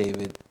word to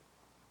David,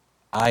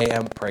 I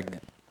am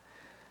pregnant.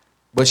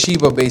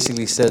 Bathsheba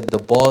basically said, the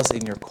ball's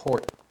in your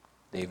court,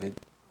 David.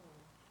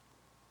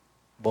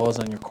 Ball's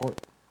on your court.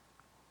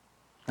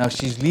 Now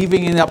she's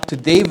leaving it up to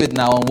David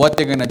now on what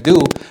they're going to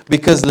do,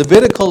 because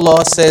Levitical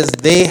law says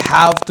they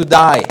have to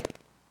die.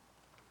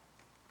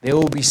 They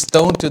will be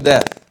stoned to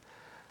death.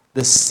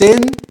 The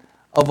sin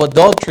of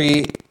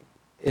adultery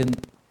in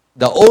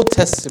the Old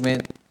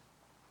Testament,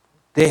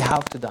 they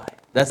have to die.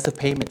 That's the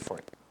payment for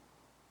it.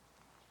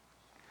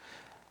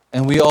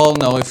 And we all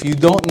know, if you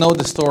don't know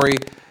the story,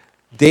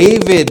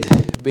 David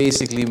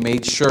basically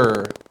made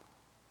sure,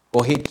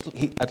 well, he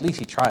at least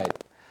he tried,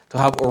 to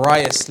have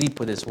Uriah sleep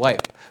with his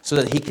wife so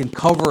that he can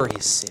cover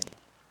his sin.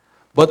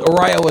 But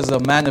Uriah was a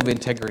man of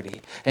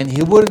integrity, and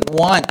he wouldn't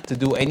want to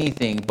do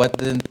anything but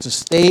then to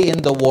stay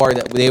in the war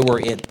that they were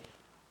in.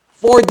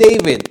 For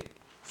David,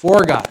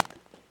 for God.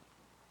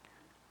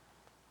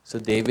 So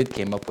David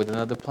came up with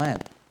another plan.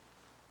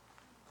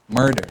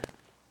 Murder.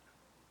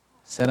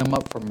 Set him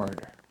up for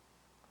murder.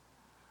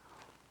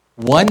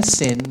 One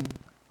sin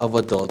of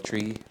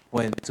adultery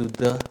went to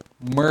the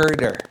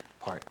murder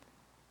part.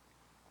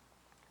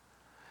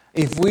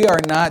 If we are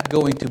not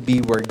going to be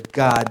where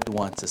God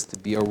wants us to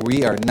be, or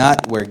we are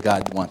not where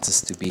God wants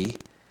us to be,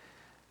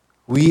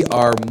 we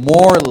are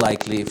more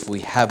likely, if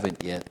we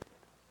haven't yet,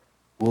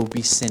 will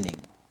be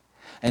sinning.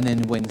 And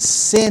then when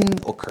sin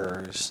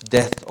occurs,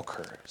 death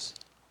occurs.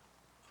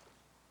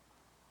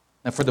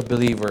 Now for the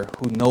believer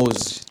who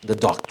knows the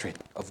doctrine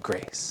of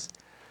grace,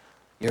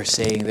 you're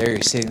sitting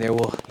there,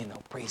 well,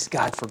 praise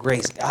God for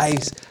grace.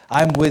 Guys,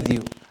 I'm with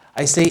you.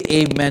 I say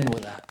amen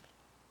with that.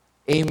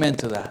 Amen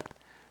to that.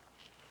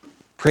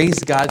 Praise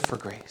God for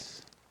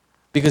grace.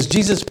 Because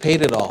Jesus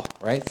paid it all,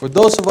 right? For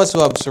those of us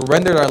who have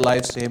surrendered our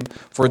lives to Him,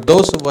 for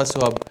those of us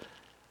who have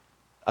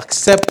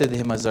accepted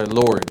Him as our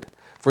Lord,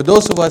 for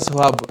those of us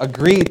who have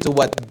agreed to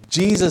what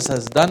Jesus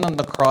has done on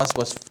the cross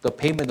was the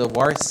payment of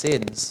our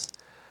sins,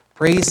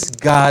 praise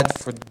God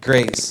for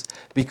grace.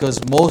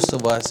 Because most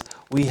of us,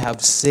 we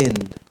have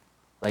sinned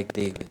like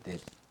David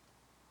did.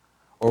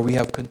 Or we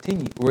are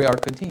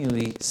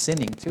continually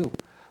sinning too.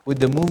 With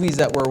the movies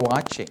that we're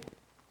watching.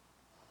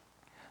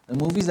 The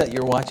movies that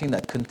you're watching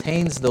that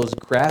contains those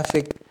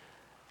graphic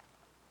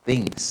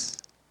things.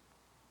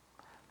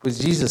 Because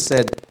Jesus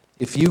said,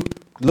 if you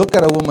look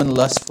at a woman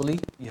lustfully,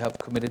 you have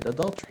committed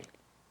adultery.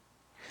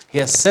 He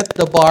has set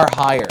the bar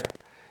higher.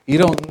 You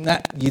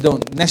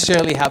don't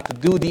necessarily have to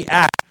do the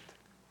act,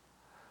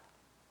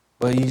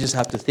 but you just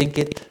have to think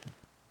it,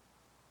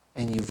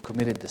 and you've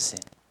committed the sin.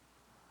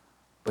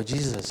 But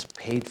Jesus has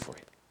paid for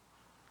it.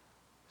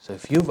 So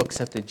if you've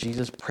accepted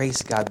Jesus,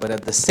 praise God. But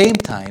at the same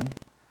time,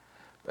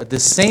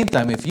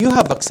 if you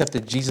have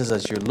accepted Jesus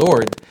as your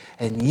Lord,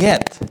 and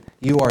yet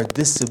you are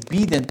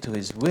disobedient to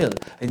His will,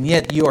 and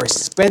yet you are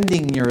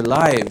spending your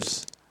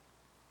lives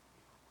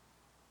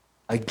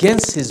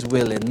against His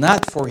will and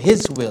not for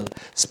His will,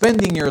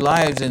 spending your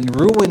lives and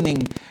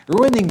ruining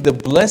the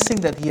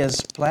blessing that He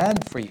has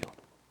planned for you.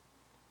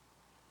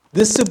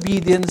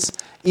 Disobedience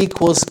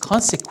equals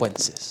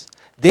consequences.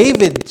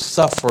 David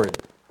suffered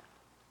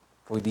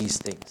for these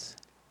things.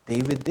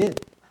 David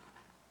did.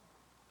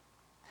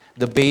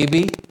 The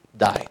baby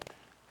died.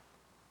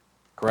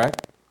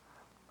 Correct?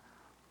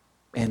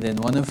 And then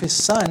one of his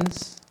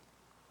sons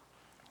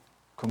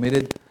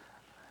did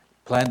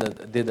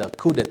a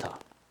coup d'etat,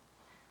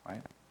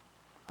 right?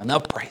 An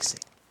uprising.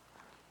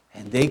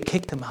 And they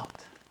kicked him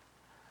out.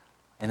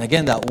 And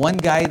again, that one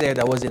guy there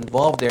that was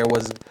involved there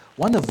was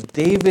one of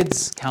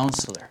David's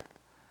counselor.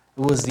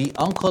 It was the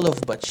uncle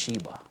of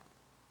Bathsheba.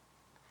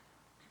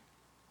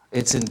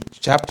 It's in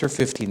chapter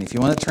 15. If you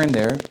want to turn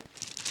there,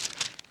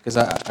 because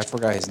I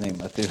forgot his name.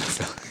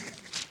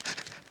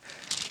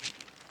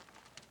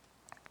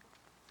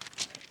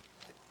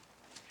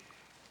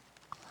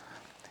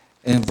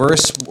 In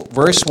verse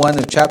 1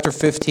 of chapter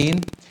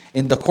 15,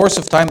 in the course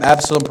of time,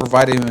 Absalom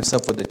provided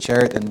himself with a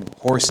chariot and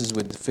horses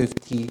with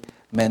 50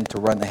 men to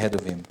run ahead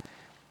of him.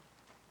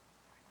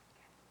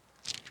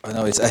 Oh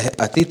no, it's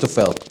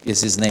Ahithophel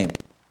is his name.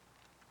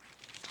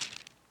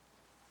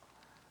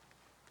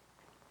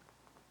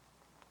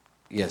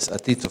 Yes,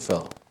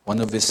 Ahithophel,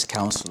 one of his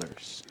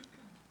counselors,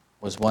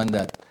 was one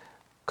that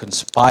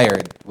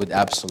conspired with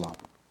Absalom.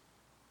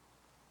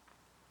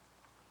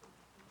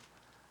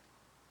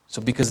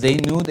 So because they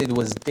knew that it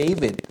was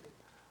David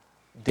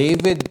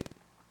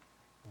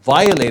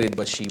violated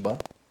Bathsheba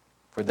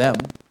for them,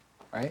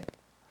 right?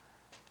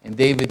 And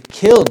David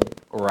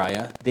killed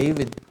Uriah.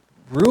 David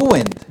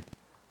ruined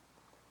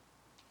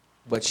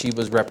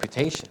Bathsheba's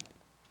reputation.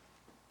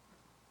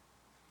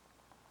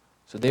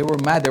 So they were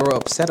mad, they were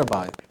upset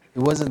about it. It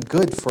wasn't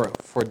good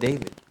for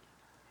David.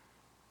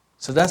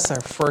 So that's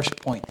our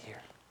first point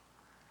here.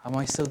 Am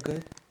I still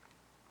good?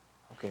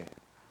 Okay.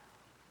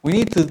 We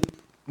need to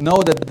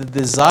know that the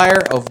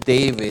desire of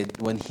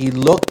David when he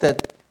looked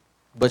at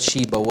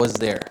Bathsheba was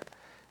there.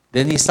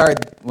 Then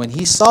when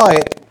he saw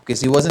it,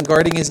 because he wasn't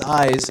guarding his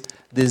eyes,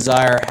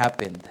 desire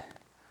happened.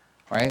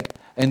 Right?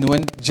 And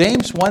when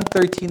James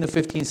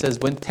 1:13-15 says,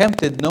 when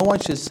tempted, no one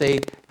should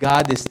say,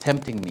 God is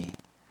tempting me.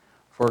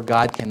 For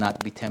God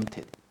cannot be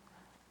tempted.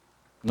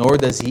 Nor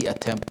does he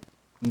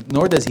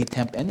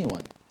tempt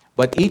anyone.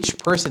 But each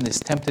person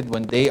is tempted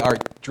when they are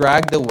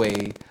dragged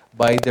away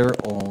by their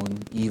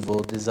own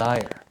evil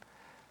desire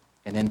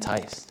and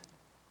enticed.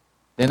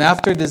 Then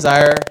after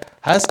desire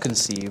has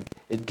conceived,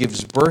 it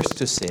gives birth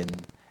to sin,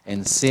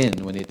 and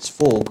sin, when it's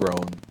full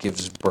grown,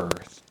 gives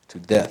birth to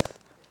death.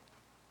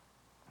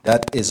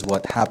 That is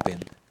what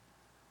happened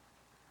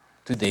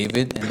to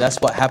David, and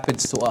that's what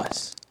happens to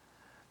us.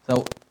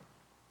 So,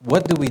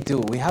 what do?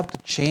 We have to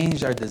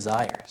change our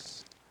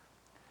desires.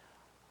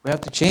 We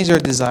have to change our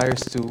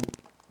desires to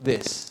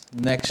this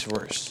next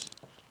verse.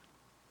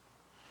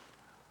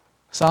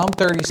 Psalm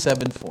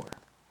 37:4.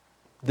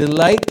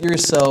 Delight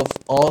yourself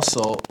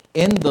also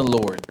in the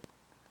Lord,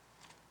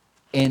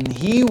 and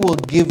He will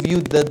give you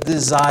the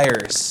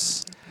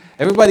desires.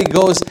 Everybody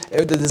goes,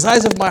 the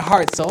desires of my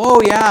heart. So,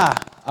 oh yeah,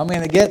 I'm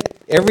going to get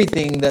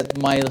everything that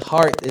my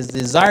heart is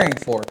desiring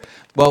for.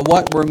 But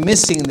what we're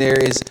missing there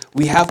is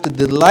we have to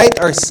delight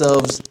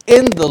ourselves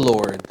in the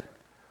Lord.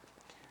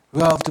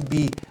 We have to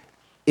be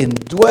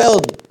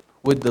indwelled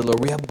with the Lord.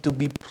 We have to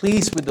be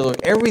pleased with the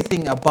Lord.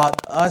 Everything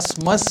about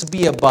us must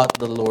be about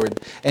the Lord.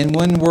 And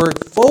when we're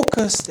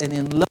focused and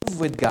in love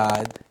with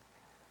God,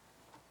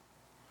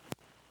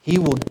 He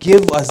will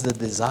give us the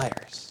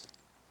desires.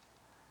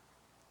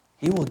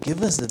 He will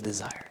give us the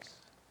desires.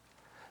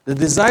 The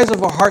desires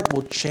of our heart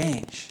will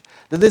change.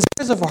 The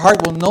desires of our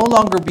heart will no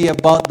longer be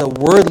about the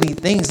worldly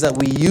things that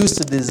we used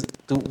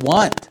to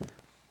want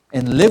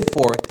and live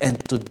for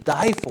and to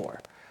die for.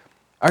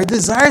 Our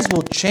desires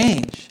will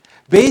change,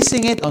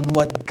 basing it on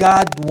what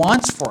God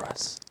wants for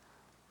us.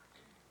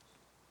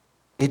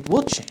 It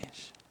will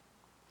change.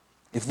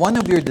 If one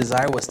of your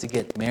desires was to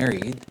get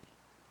married,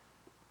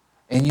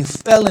 and you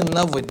fell in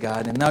love with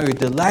God, and now you're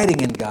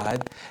delighting in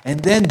God, and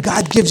then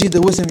God gives you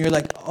the wisdom, you're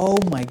like, oh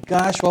my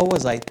gosh, what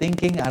was I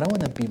thinking? I don't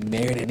want to be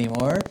married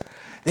anymore.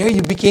 There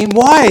you became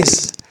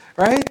wise,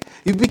 right?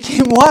 You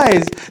became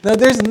wise. Now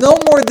there's no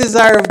more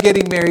desire of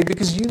getting married,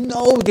 because you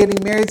know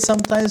getting married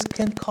sometimes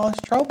can cause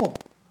trouble.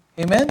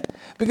 Amen?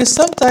 Because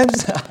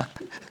sometimes,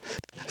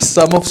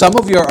 some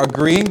of you are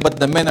agreeing, but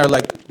the men are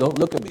like, don't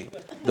look at me.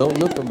 Don't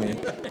look at me.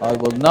 I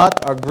will not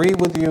agree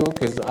with you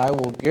because I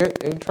will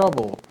get in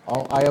trouble.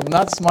 I am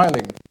not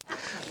smiling.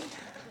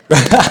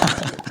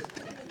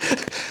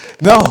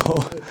 No,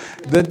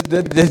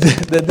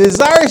 the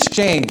desires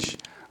change,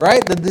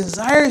 right? The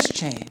desires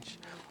change.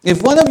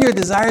 If one of your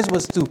desires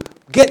was to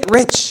get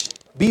rich,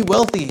 be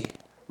wealthy,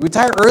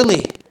 retire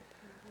early,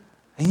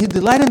 and you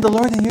delight in the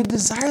Lord, and your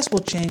desires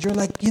will change. You're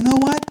like, you know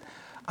what?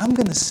 I'm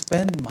going to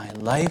spend my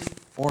life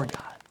for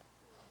God.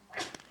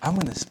 I'm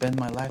going to spend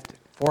my life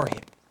for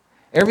Him.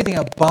 Everything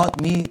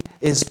about me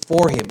is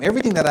for Him.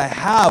 Everything that I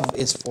have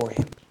is for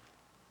Him.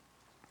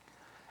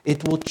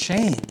 It will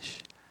change.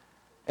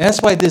 And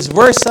that's why this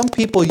verse, some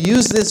people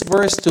use this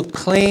verse to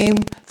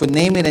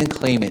name it and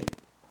claim it.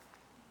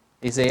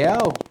 They say,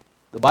 oh,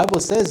 the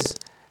Bible says,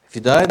 if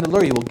you delight in the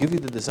Lord, He will give you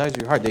the desires of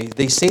your heart.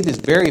 They say this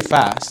very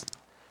fast,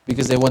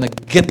 because they want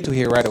to get to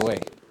here right away.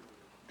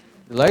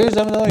 The liars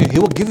of the Lord, He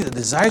will give you the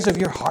desires of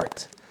your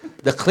heart.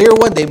 The clear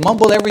one, they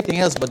mumble everything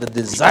else, but the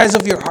desires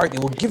of your heart, He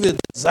will give you the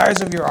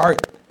desires of your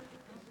heart.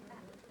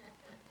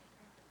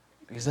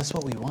 Because that's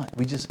what we want.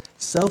 We just,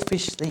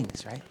 selfish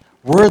things, right?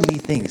 Worldly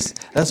things.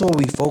 That's what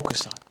we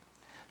focus on.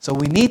 So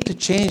we need to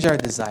change our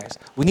desires.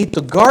 We need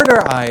to guard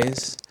our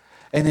eyes,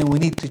 and then we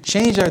need to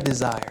change our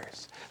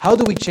desires. How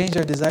do we change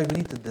our desires? We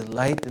need to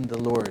delight in the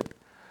Lord.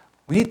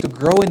 We need to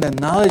grow in the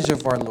knowledge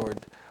of our Lord.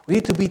 We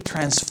need to be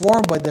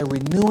transformed by the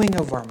renewing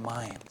of our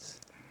minds.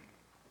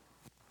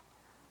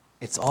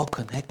 It's all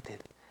connected,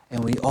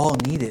 and we all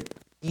need it.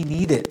 We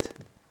need it.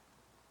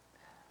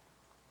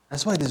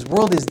 That's why this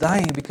world is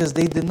dying, because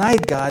they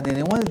denied God, and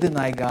they want to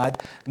deny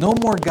God. No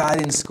more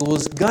God in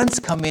schools. Guns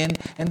come in,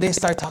 and they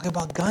start talking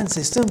about guns.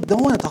 They still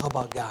don't want to talk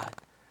about God.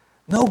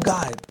 No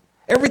God.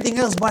 Everything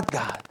else but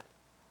God.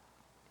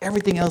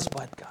 Everything else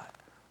but God.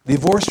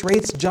 Divorce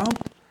rates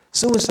jump.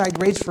 Suicide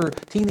rates for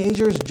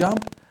teenagers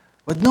jump.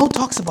 But no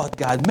talks about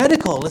God.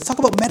 Medical. Let's talk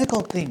about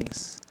medical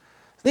things.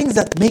 Things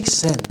that make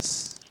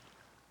sense.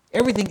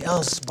 Everything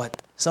else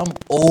but some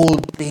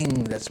old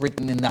thing that's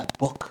written in that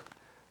book.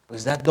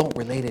 Because that don't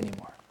relate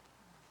anymore.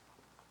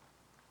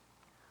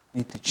 We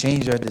need to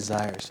change our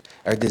desires.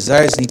 Our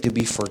desires need to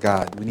be for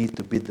God. We need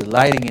to be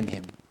delighting in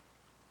Him.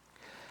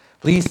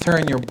 Please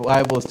turn your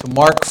Bibles to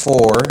Mark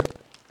 4.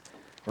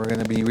 We're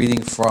going to be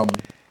reading from,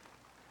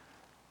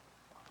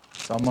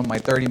 so I'm on my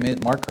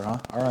 30-minute marker, huh?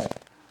 All right.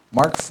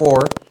 Mark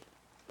 4,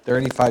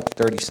 35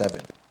 to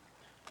 37.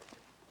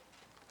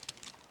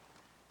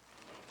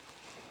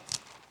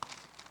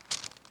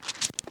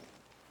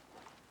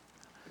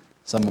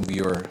 Some of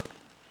you are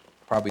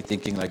probably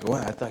thinking like,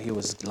 well, I thought he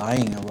was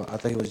lying. I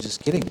thought he was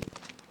just kidding.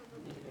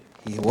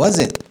 He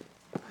wasn't.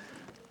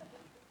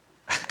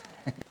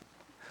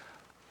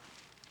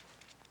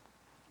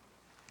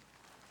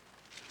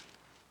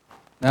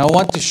 Now I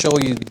want to show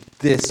you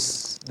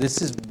this.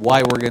 This is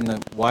why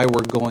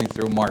we're going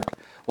through Mark.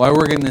 Why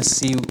we're going to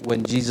see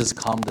when Jesus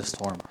calmed the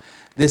storm.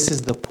 This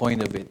is the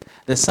point of it.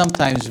 That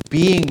sometimes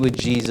being with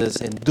Jesus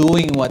and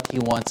doing what He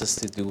wants us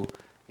to do,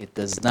 it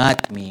does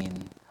not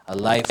mean a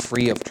life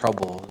free of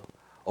trouble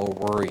or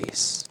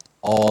worries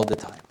all the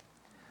time.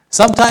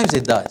 Sometimes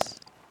it does.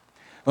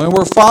 When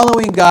we're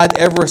following God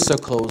ever so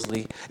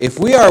closely, if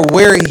we are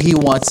where He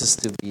wants us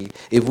to be,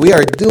 if we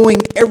are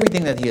doing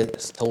everything that He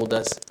has told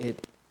us,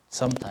 it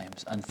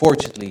sometimes,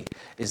 unfortunately,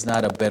 is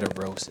not a bed of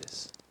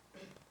roses.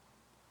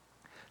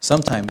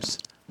 Sometimes,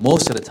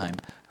 most of the time,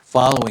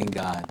 following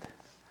God,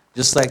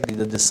 just like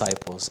the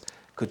disciples,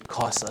 could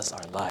cost us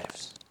our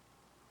lives.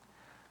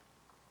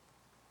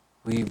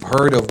 We've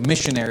heard of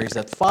missionaries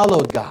that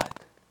followed God,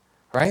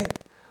 right?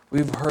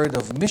 We've heard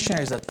of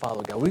missionaries that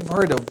followed God. We've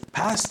heard of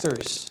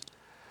pastors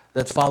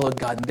that followed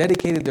God and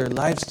dedicated their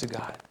lives to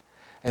God.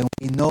 And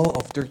we know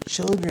of their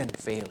children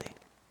failing.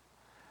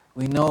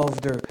 We know of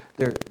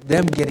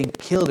them getting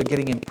killed or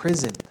getting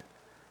imprisoned,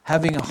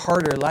 having a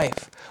harder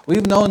life.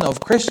 We've known of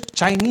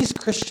Chinese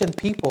Christian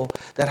people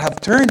that have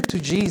turned to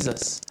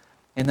Jesus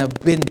and have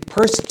been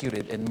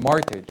persecuted and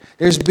martyred.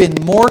 There's been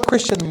more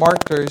Christian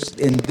martyrs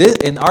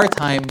in our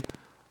time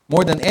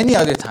more than any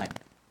other time.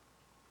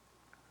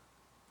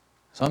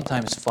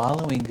 Sometimes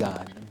following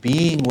God,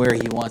 being where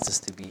He wants us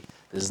to be,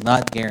 does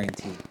not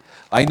guarantee.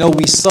 I know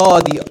we saw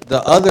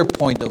the other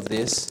point of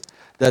this,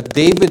 that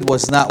David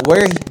was not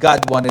where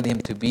God wanted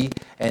him to be,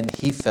 and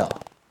he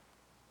fell.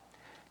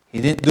 He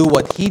didn't do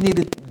what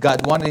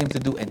God wanted him to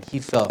do, and he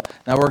fell.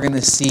 Now we're going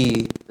to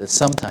see that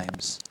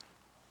sometimes,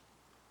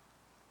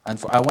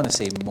 and I want to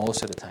say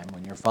most of the time,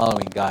 when you're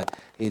following God,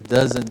 it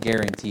doesn't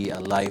guarantee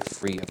a life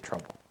free of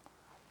trouble.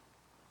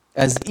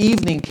 As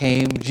evening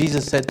came,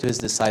 Jesus said to His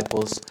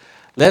disciples,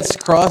 "Let's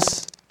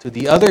cross to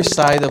the other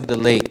side of the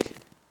lake."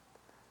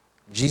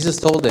 Jesus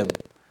told them.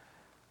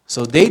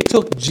 So they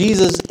took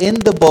Jesus in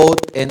the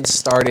boat and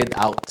started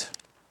out,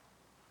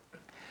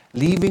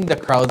 leaving the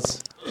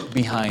crowds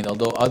behind,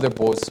 although other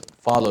boats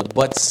followed.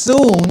 But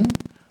soon,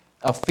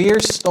 a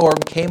fierce storm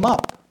came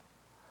up.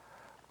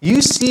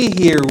 We see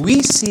here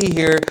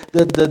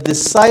that the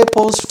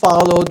disciples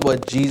followed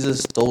what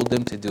Jesus told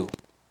them to do.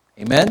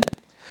 Amen?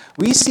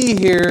 We see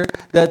here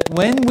that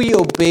when we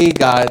obey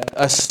God,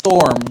 a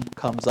storm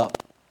comes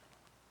up.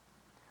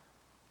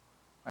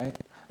 Right?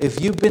 If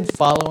you've been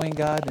following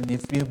God and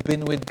if you've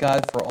been with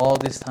God for all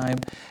this time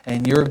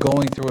and you're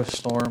going through a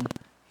storm,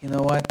 you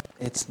know what?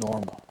 It's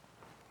normal.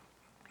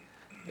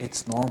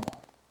 It's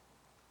normal.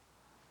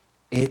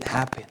 It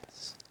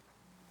happens.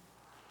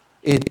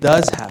 It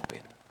does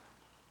happen.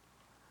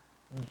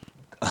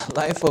 A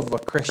life of a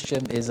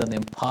Christian is an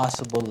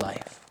impossible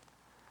life.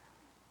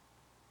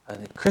 A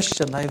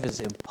Christian life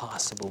is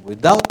impossible.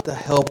 Without the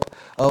help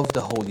of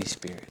the Holy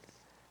Spirit,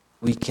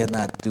 we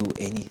cannot do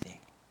anything.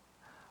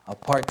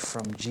 Apart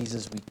from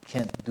Jesus, we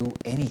can't do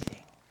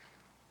anything.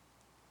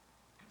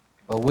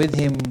 But with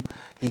Him,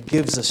 He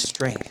gives us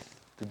strength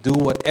to do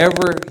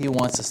whatever He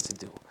wants us to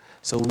do.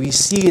 So we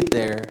see it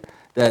there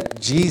that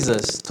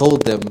Jesus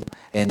told them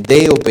and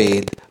they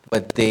obeyed,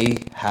 but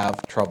they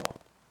have trouble.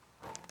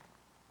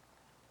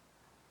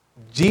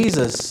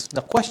 Jesus,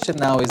 the question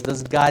now is,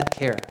 does God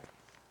care?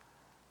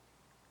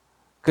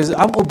 Because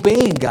I'm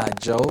obeying God,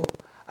 Joe.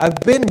 I've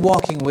been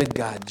walking with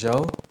God,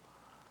 Joe.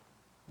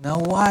 Now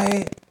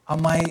why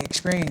am I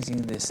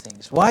experiencing these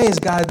things? Why is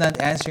God not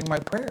answering my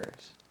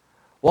prayers?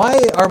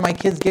 Why are my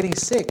kids getting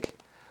sick?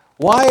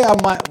 Why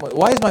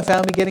is my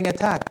family getting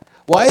attacked?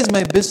 Why is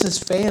my business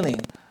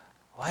failing?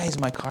 Why is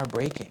my car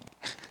breaking?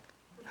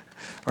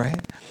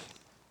 Right?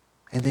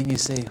 And then you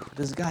say,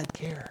 does God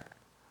care?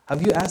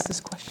 Have you asked this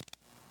question?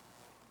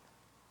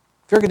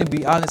 If you're going to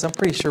be honest, I'm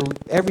pretty sure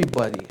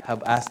everybody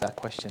have asked that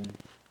question.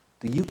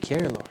 Do you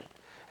care, Lord?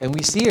 And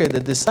we see here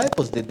the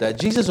disciples did that.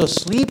 Jesus was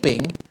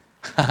sleeping.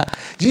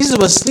 Jesus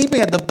was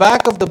sleeping at the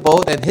back of the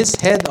boat and his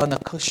head on a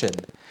cushion.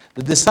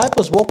 The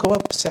disciples woke him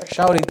up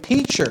shouting,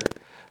 Teacher,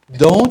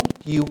 don't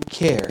you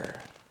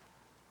care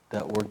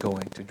that we're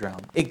going to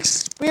drown?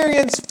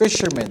 Experienced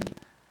fishermen.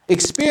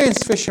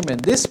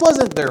 This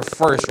wasn't their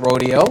first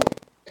rodeo.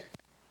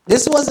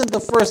 This wasn't the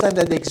first time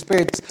that they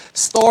experienced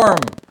storm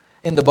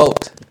in the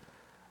boat.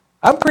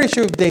 I'm pretty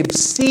sure they've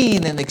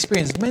seen and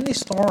experienced many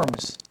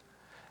storms.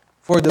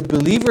 For the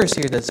believers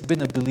here that's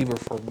been a believer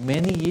for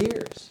many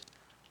years,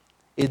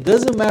 it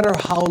doesn't matter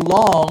how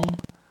long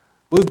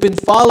we've been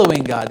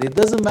following God. It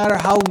doesn't matter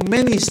how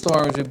many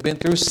storms we've been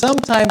through.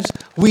 Sometimes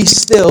we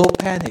still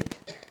panic.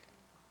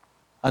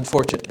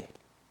 Unfortunately.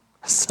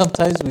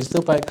 Sometimes we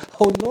still panic.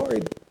 Oh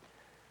Lord,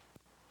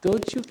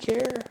 don't you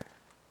care?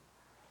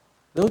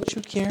 Don't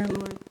you care,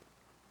 Lord?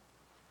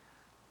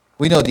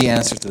 We know the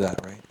answer to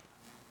that, right?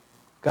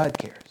 God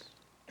cares.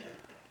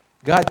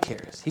 God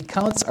cares. He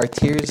counts our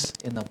tears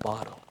in a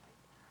bottle.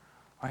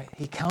 Right?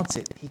 He counts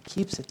it. He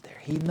keeps it there.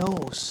 He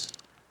knows.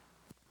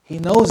 He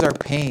knows our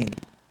pain.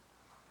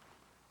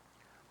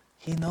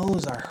 He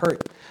knows our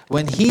hurt.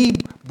 When he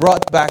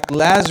brought back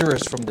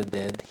Lazarus from the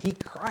dead, he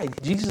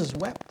cried. Jesus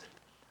wept.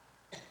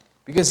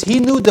 Because he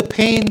knew the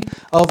pain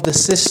of the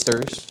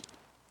sisters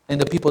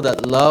and the people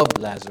that loved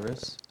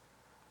Lazarus.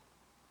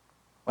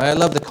 I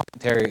love the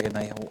commentary, and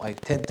I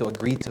tend to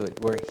agree to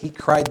it, where he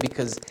cried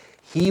because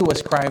he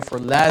was crying for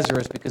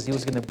Lazarus because he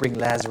was going to bring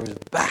Lazarus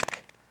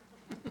back.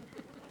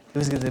 He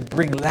was going to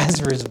bring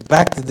Lazarus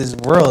back to this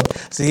world.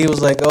 So he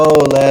was like,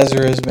 oh,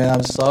 Lazarus, man,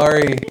 I'm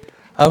sorry.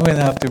 I'm going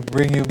to have to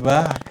bring you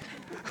back.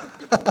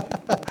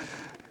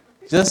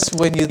 Just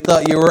when you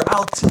thought you were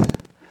out,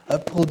 I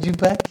pulled you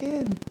back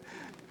in.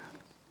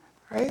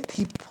 Right?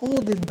 He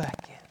pulled him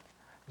back in.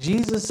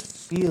 Jesus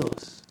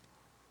feels.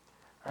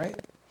 Right?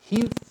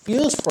 He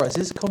feels for us.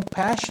 He's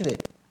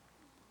compassionate.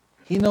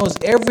 He knows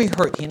every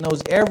hurt. He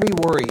knows every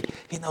worry.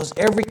 He knows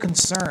every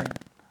concern.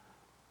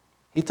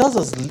 He tells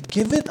us,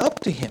 give it up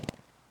to him.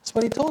 That's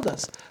what he told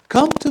us.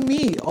 Come to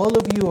me, all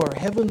of you are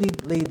heavily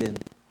laden,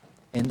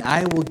 and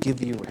I will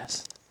give you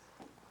rest.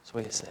 That's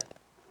what he said.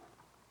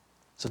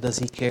 So does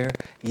he care?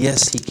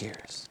 Yes, he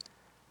cares.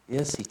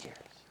 Yes, he cares.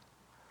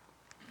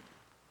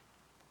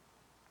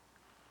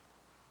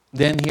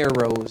 Then he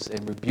arose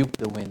and rebuked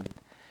the wind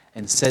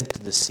and said to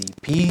the sea,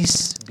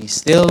 Peace, be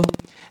still.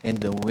 And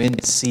the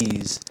wind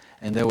ceased,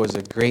 and there was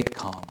a great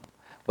calm.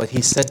 But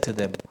he said to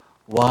them,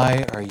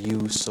 Why are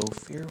you so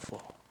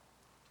fearful?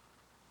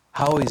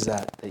 How is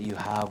that you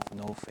have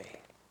no faith?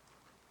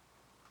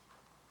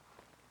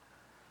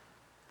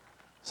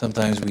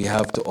 Sometimes we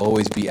have to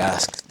always be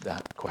asked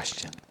that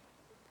question,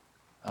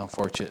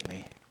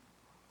 unfortunately.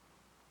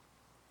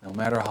 No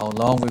matter how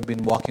long we've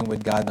been walking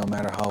with God, no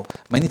matter how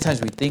many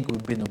times we think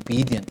we've been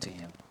obedient to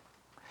him.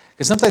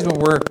 Because sometimes when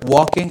we're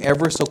walking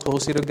ever so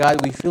closely to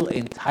God, we feel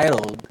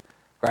entitled,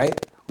 right?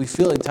 We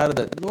feel entitled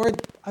that,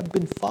 Lord, I've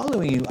been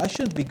following you. I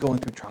shouldn't be going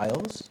through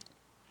trials.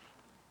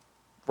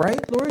 Right?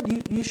 Lord,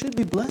 you should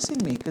be blessing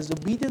me because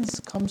obedience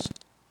comes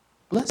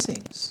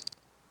blessings.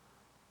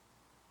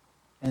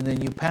 And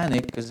then you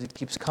panic because it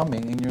keeps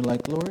coming and you're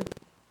like, Lord,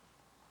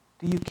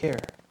 do you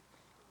care?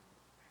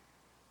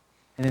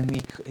 And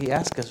then he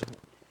asks us,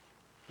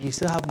 you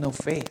still have no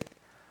faith.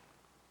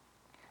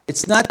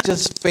 It's not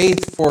just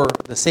faith for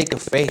the sake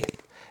of faith.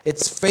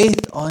 It's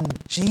faith on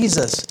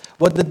Jesus.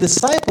 What the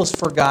disciples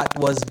forgot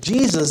was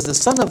Jesus, the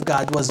Son of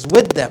God, was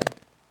with them.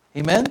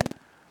 Amen?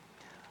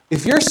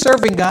 If you're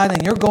serving God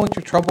and you're going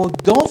through trouble,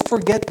 don't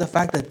forget the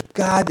fact that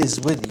God is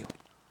with you.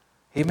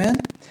 Amen?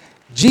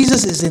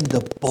 Jesus is in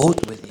the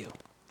boat with you.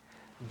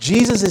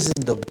 Jesus is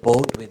in the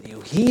boat with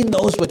you. He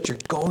knows what you're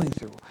going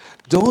through.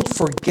 Don't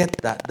forget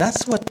that.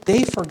 That's what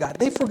they forgot.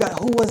 They forgot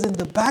who was in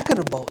the back of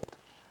the boat.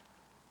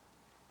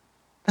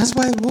 That's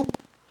why, look,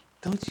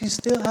 don't you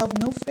still have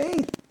no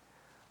faith?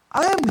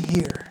 I am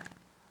here.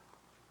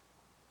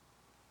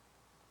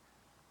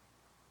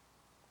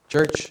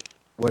 Church,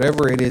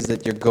 whatever it is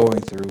that you're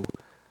going through,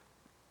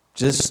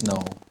 just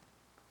know,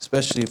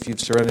 especially if you've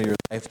surrendered your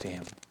life to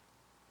him,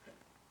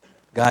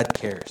 God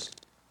cares.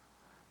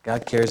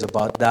 God cares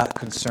about that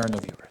concern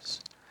of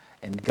yours.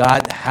 And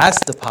God has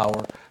the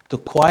power to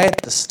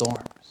quiet the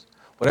storms.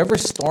 Whatever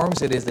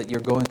storms it is that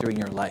you're going through in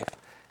your life,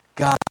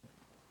 God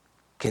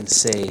can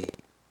say,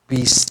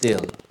 be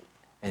still,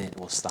 and it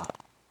will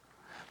stop.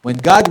 When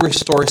God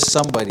restores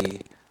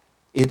somebody,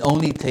 it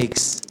only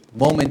takes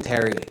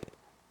momentarily.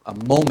 a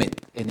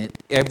moment, and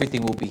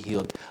everything will be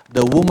healed.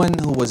 The woman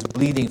who was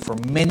bleeding for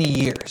many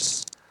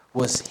years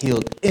was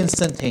healed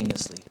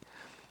instantaneously.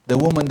 The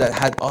woman that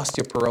had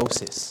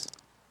osteoporosis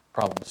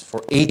problems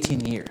for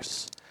 18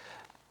 years.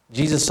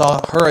 Jesus saw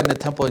her in the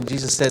temple, and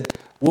Jesus said,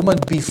 "Woman,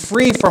 be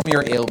free from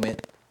your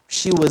ailment."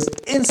 She was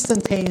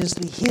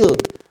instantaneously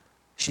healed.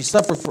 She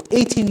suffered for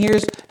 18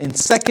 years. In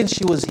seconds,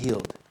 she was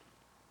healed.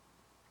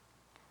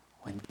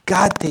 When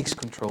God takes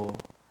control,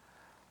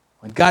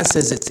 when God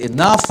says it's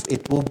enough,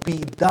 it will be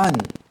done.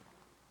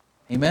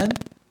 Amen?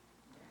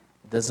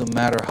 It doesn't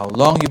matter how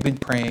long you've been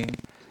praying.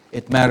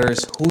 It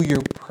matters who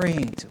you're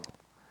praying to.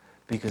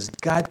 Because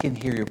God can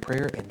hear your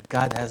prayer, and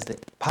God has the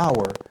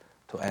power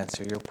to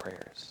answer your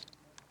prayers.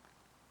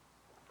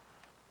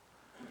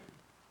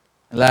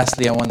 And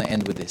lastly, I want to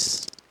end with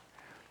this.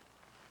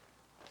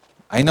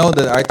 I know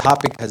that our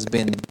topic has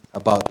been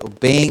about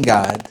obeying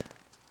God,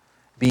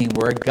 being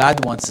where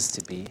God wants us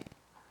to be.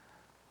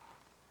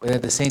 But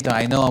at the same time,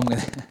 I know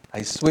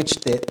I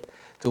switched it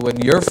to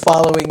when you're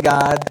following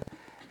God,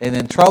 and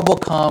then trouble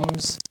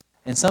comes,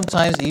 and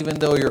sometimes even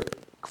though you're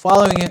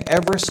following Him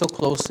ever so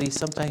closely,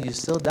 sometimes you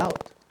still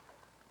doubt.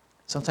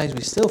 Sometimes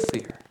we still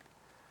fear.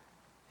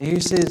 And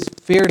He says,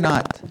 "Fear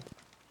not,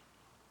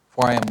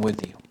 for I am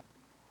with you.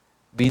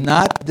 Be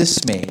not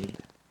dismayed,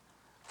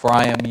 for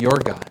I am your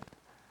God.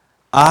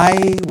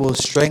 I will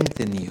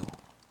strengthen you.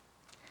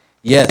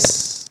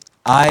 Yes,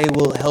 I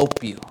will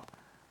help you.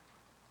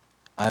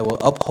 I will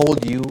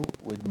uphold you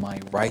with my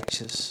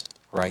righteous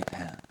right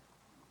hand."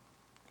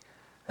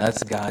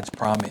 That's God's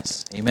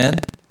promise. Amen?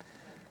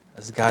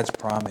 That's God's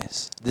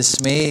promise.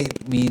 Dismay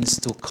means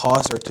to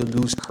cause or to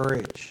lose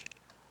courage.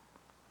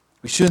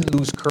 We shouldn't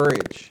lose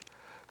courage.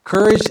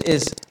 Courage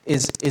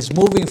is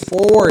moving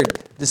forward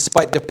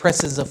despite the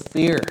presence of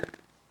fear.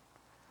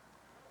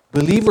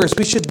 Believers,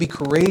 we should be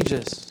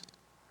courageous.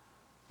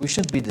 We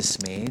shouldn't be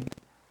dismayed.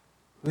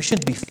 We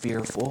shouldn't be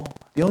fearful.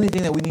 The only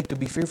thing that we need to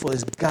be fearful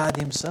is God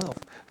Himself.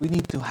 We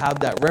need to have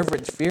that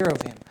reverent fear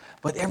of Him.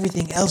 But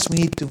everything else we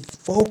need to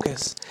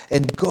focus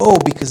and go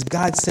because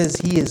God says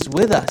He is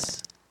with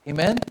us.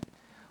 Amen?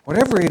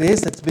 Whatever it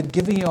is that's been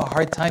giving you a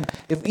hard time,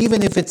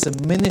 even if it's a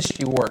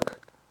ministry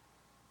work,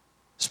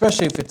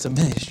 especially if it's a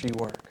ministry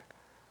work.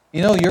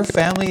 You know, your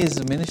family is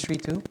a ministry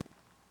too.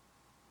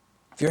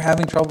 If you're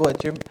having trouble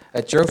at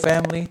your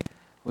family,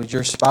 with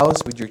your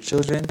spouse, with your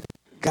children,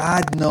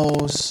 God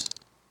knows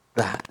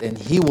that, and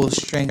He will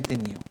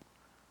strengthen you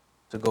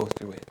to go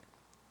through it.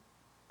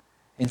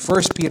 In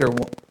 1 Peter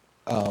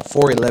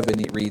 4:11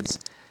 it reads,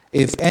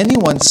 "If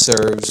anyone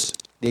serves,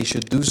 they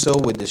should do so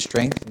with the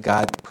strength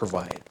God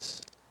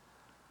provides,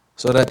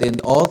 so that in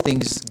all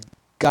things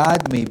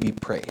God may be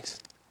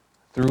praised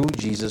through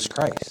Jesus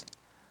Christ.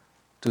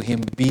 To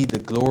Him be the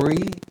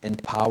glory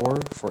and power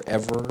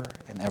forever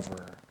and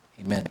ever.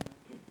 Amen."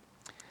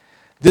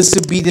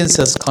 Disobedience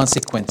has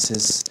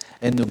consequences,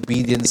 and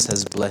obedience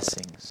has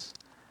blessings.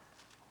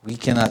 We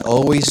cannot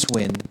always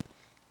win,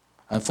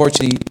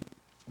 unfortunately,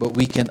 but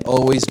we can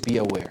always be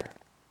aware.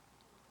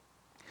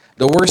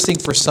 The worst thing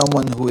for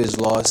someone who is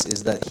lost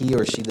is that he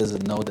or she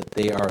doesn't know that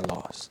they are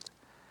lost.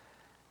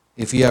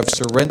 If you have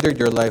surrendered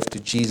your life to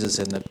Jesus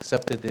and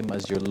accepted Him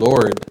as your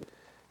Lord,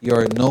 you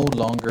are no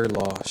longer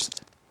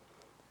lost.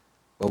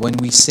 But when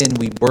we sin,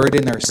 we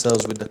burden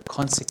ourselves with the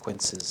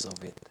consequences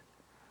of it.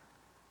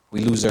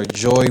 We lose our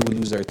joy, we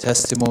lose our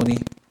testimony,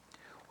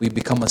 we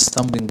become a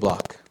stumbling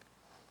block.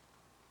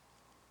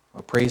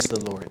 Well, praise the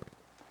Lord.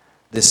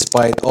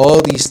 Despite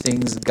all these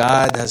things,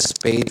 God has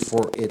paid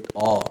for it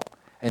all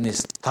and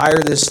is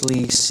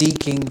tirelessly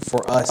seeking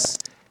for us,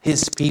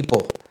 His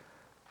people,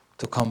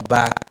 to come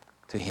back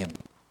to Him.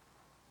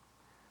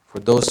 For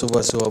those of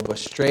us who have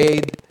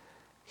strayed,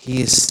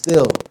 He is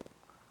still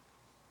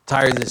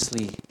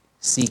tirelessly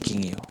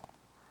seeking you.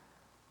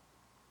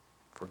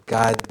 For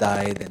God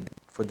died, and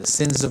for the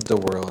sins of the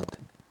world,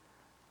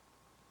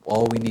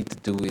 all we need to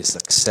do is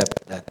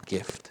accept that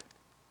gift.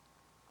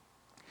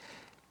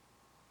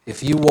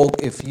 If you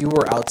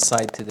were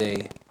outside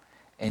today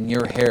and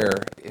your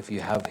hair, if you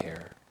have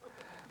hair,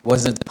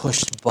 wasn't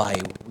pushed by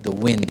the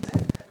wind,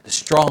 the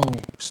strong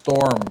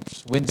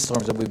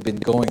windstorms that we've been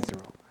going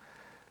through,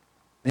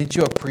 didn't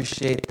you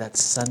appreciate that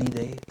sunny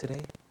day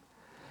today?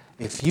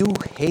 If you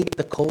hate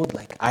the cold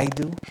like I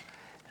do,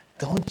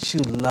 don't you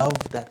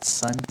love that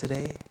sun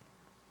today?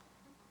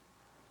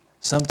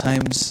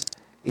 Sometimes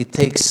it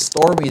takes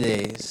stormy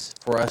days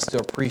for us to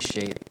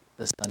appreciate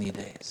the sunny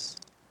days.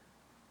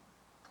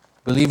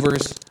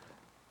 Believers,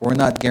 we're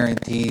not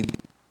guaranteed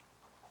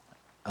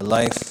a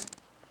life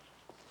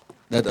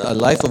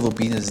of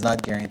obedience is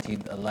not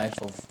guaranteed a life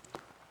of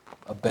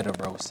a bed of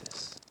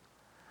roses.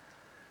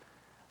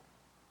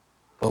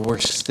 But we're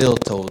still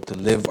told to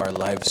live our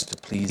lives to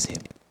please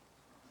Him,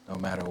 no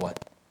matter what.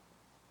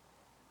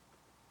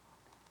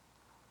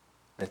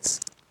 Let's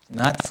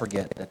not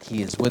forget that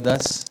He is with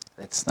us.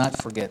 Let's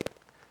not forget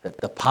that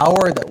the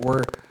power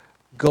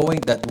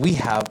that we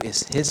have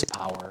is His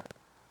power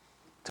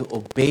to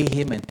obey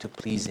Him and to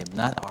please Him,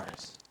 not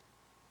ours.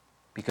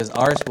 Because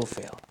ours will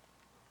fail.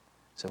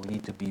 So we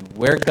need to be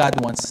where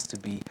God wants us to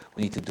be.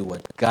 We need to do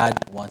what God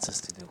wants us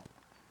to do.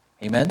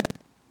 Amen?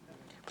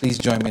 Please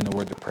join me in the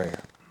word of prayer.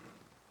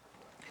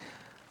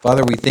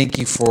 Father, we thank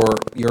you for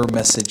your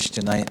message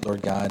tonight,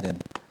 Lord God.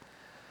 And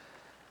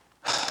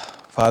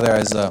Father,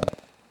 as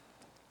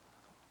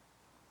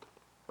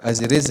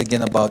it is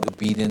again about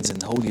obedience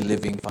and holy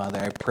living, Father,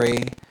 I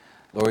pray,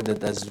 Lord,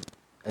 that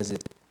as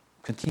it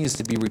continues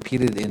to be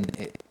repeated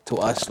to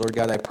us, Lord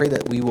God, I pray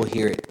that we will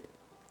hear it.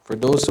 For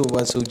those of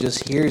us who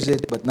just hears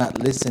it but not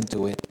listen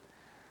to it,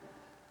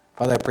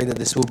 Father, I pray that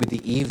this will be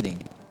the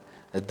evening,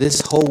 that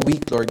this whole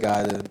week, Lord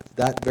God,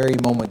 that very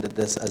moment that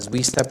as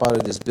we step out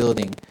of this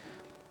building,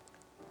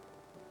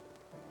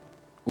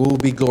 we will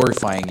be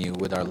glorifying you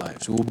with our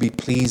lives. We will be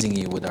pleasing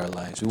you with our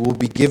lives. We will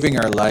be giving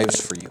our lives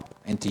for you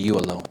and to you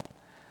alone.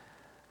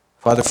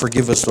 Father,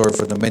 forgive us, Lord,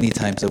 for the many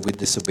times that we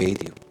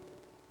disobeyed you.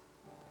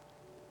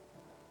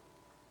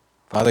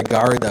 Father,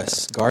 guard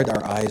us. Guard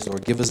our eyes,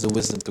 Lord. Give us the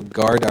wisdom to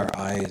guard our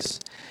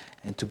eyes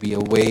and to be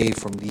away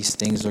from these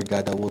things, Lord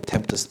God, that will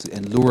tempt us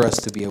and lure us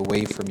to be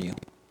away from you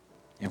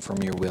and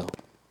from your will.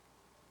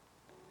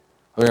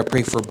 Lord, I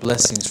pray for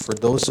blessings for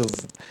those of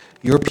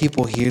your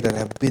people here that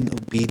have been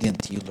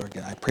obedient to you, Lord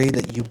God. I pray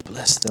that you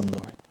bless them,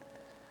 Lord.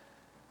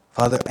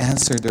 Father,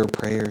 answer their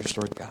prayers,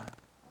 Lord God.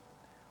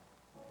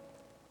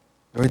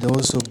 Lord,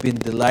 those who have been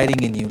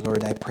delighting in you,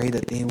 Lord, I pray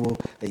that you will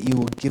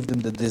give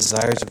them the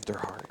desires of their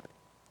heart.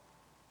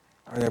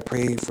 Lord, I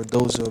pray for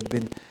those who have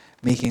been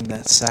making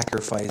that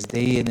sacrifice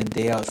day in and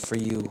day out for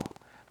you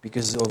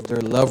because of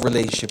their love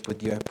relationship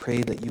with you. I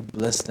pray that you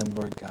bless them,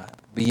 Lord God,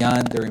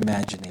 beyond their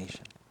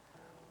imagination.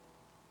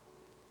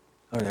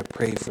 Lord, I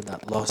pray for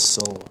that lost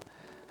soul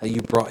that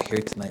you brought here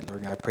tonight,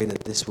 Lord. I pray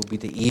that this will be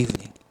the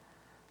evening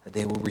that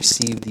they will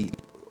receive the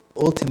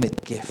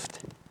ultimate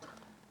gift,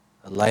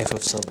 a life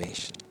of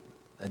salvation,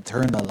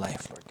 eternal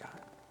life, Lord God,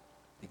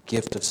 the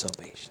gift of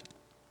salvation.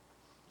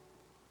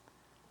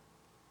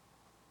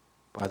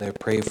 Father, I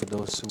pray for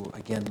those who,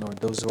 again, Lord,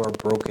 those who are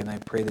broken, I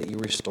pray that you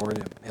restore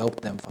them.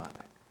 Help them,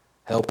 Father.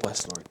 Help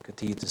us, Lord,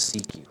 continue to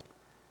seek you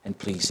and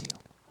please you.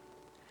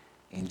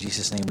 In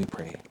Jesus' name we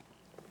pray.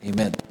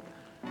 Amen.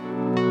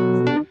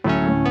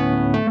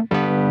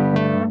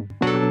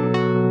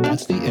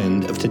 That's the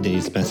end of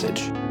today's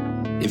message.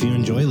 If you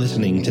enjoy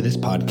listening to this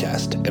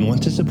podcast and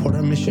want to support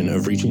our mission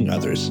of reaching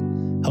others,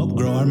 help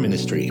grow our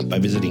ministry by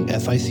visiting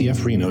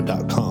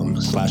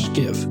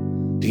ficfreno.com/give.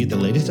 To get the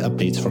latest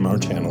updates from our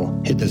channel,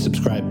 hit the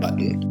subscribe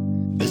button.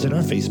 Visit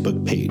our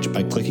Facebook page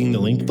by clicking the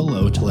link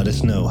below to let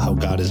us know how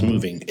God is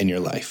moving in your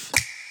life.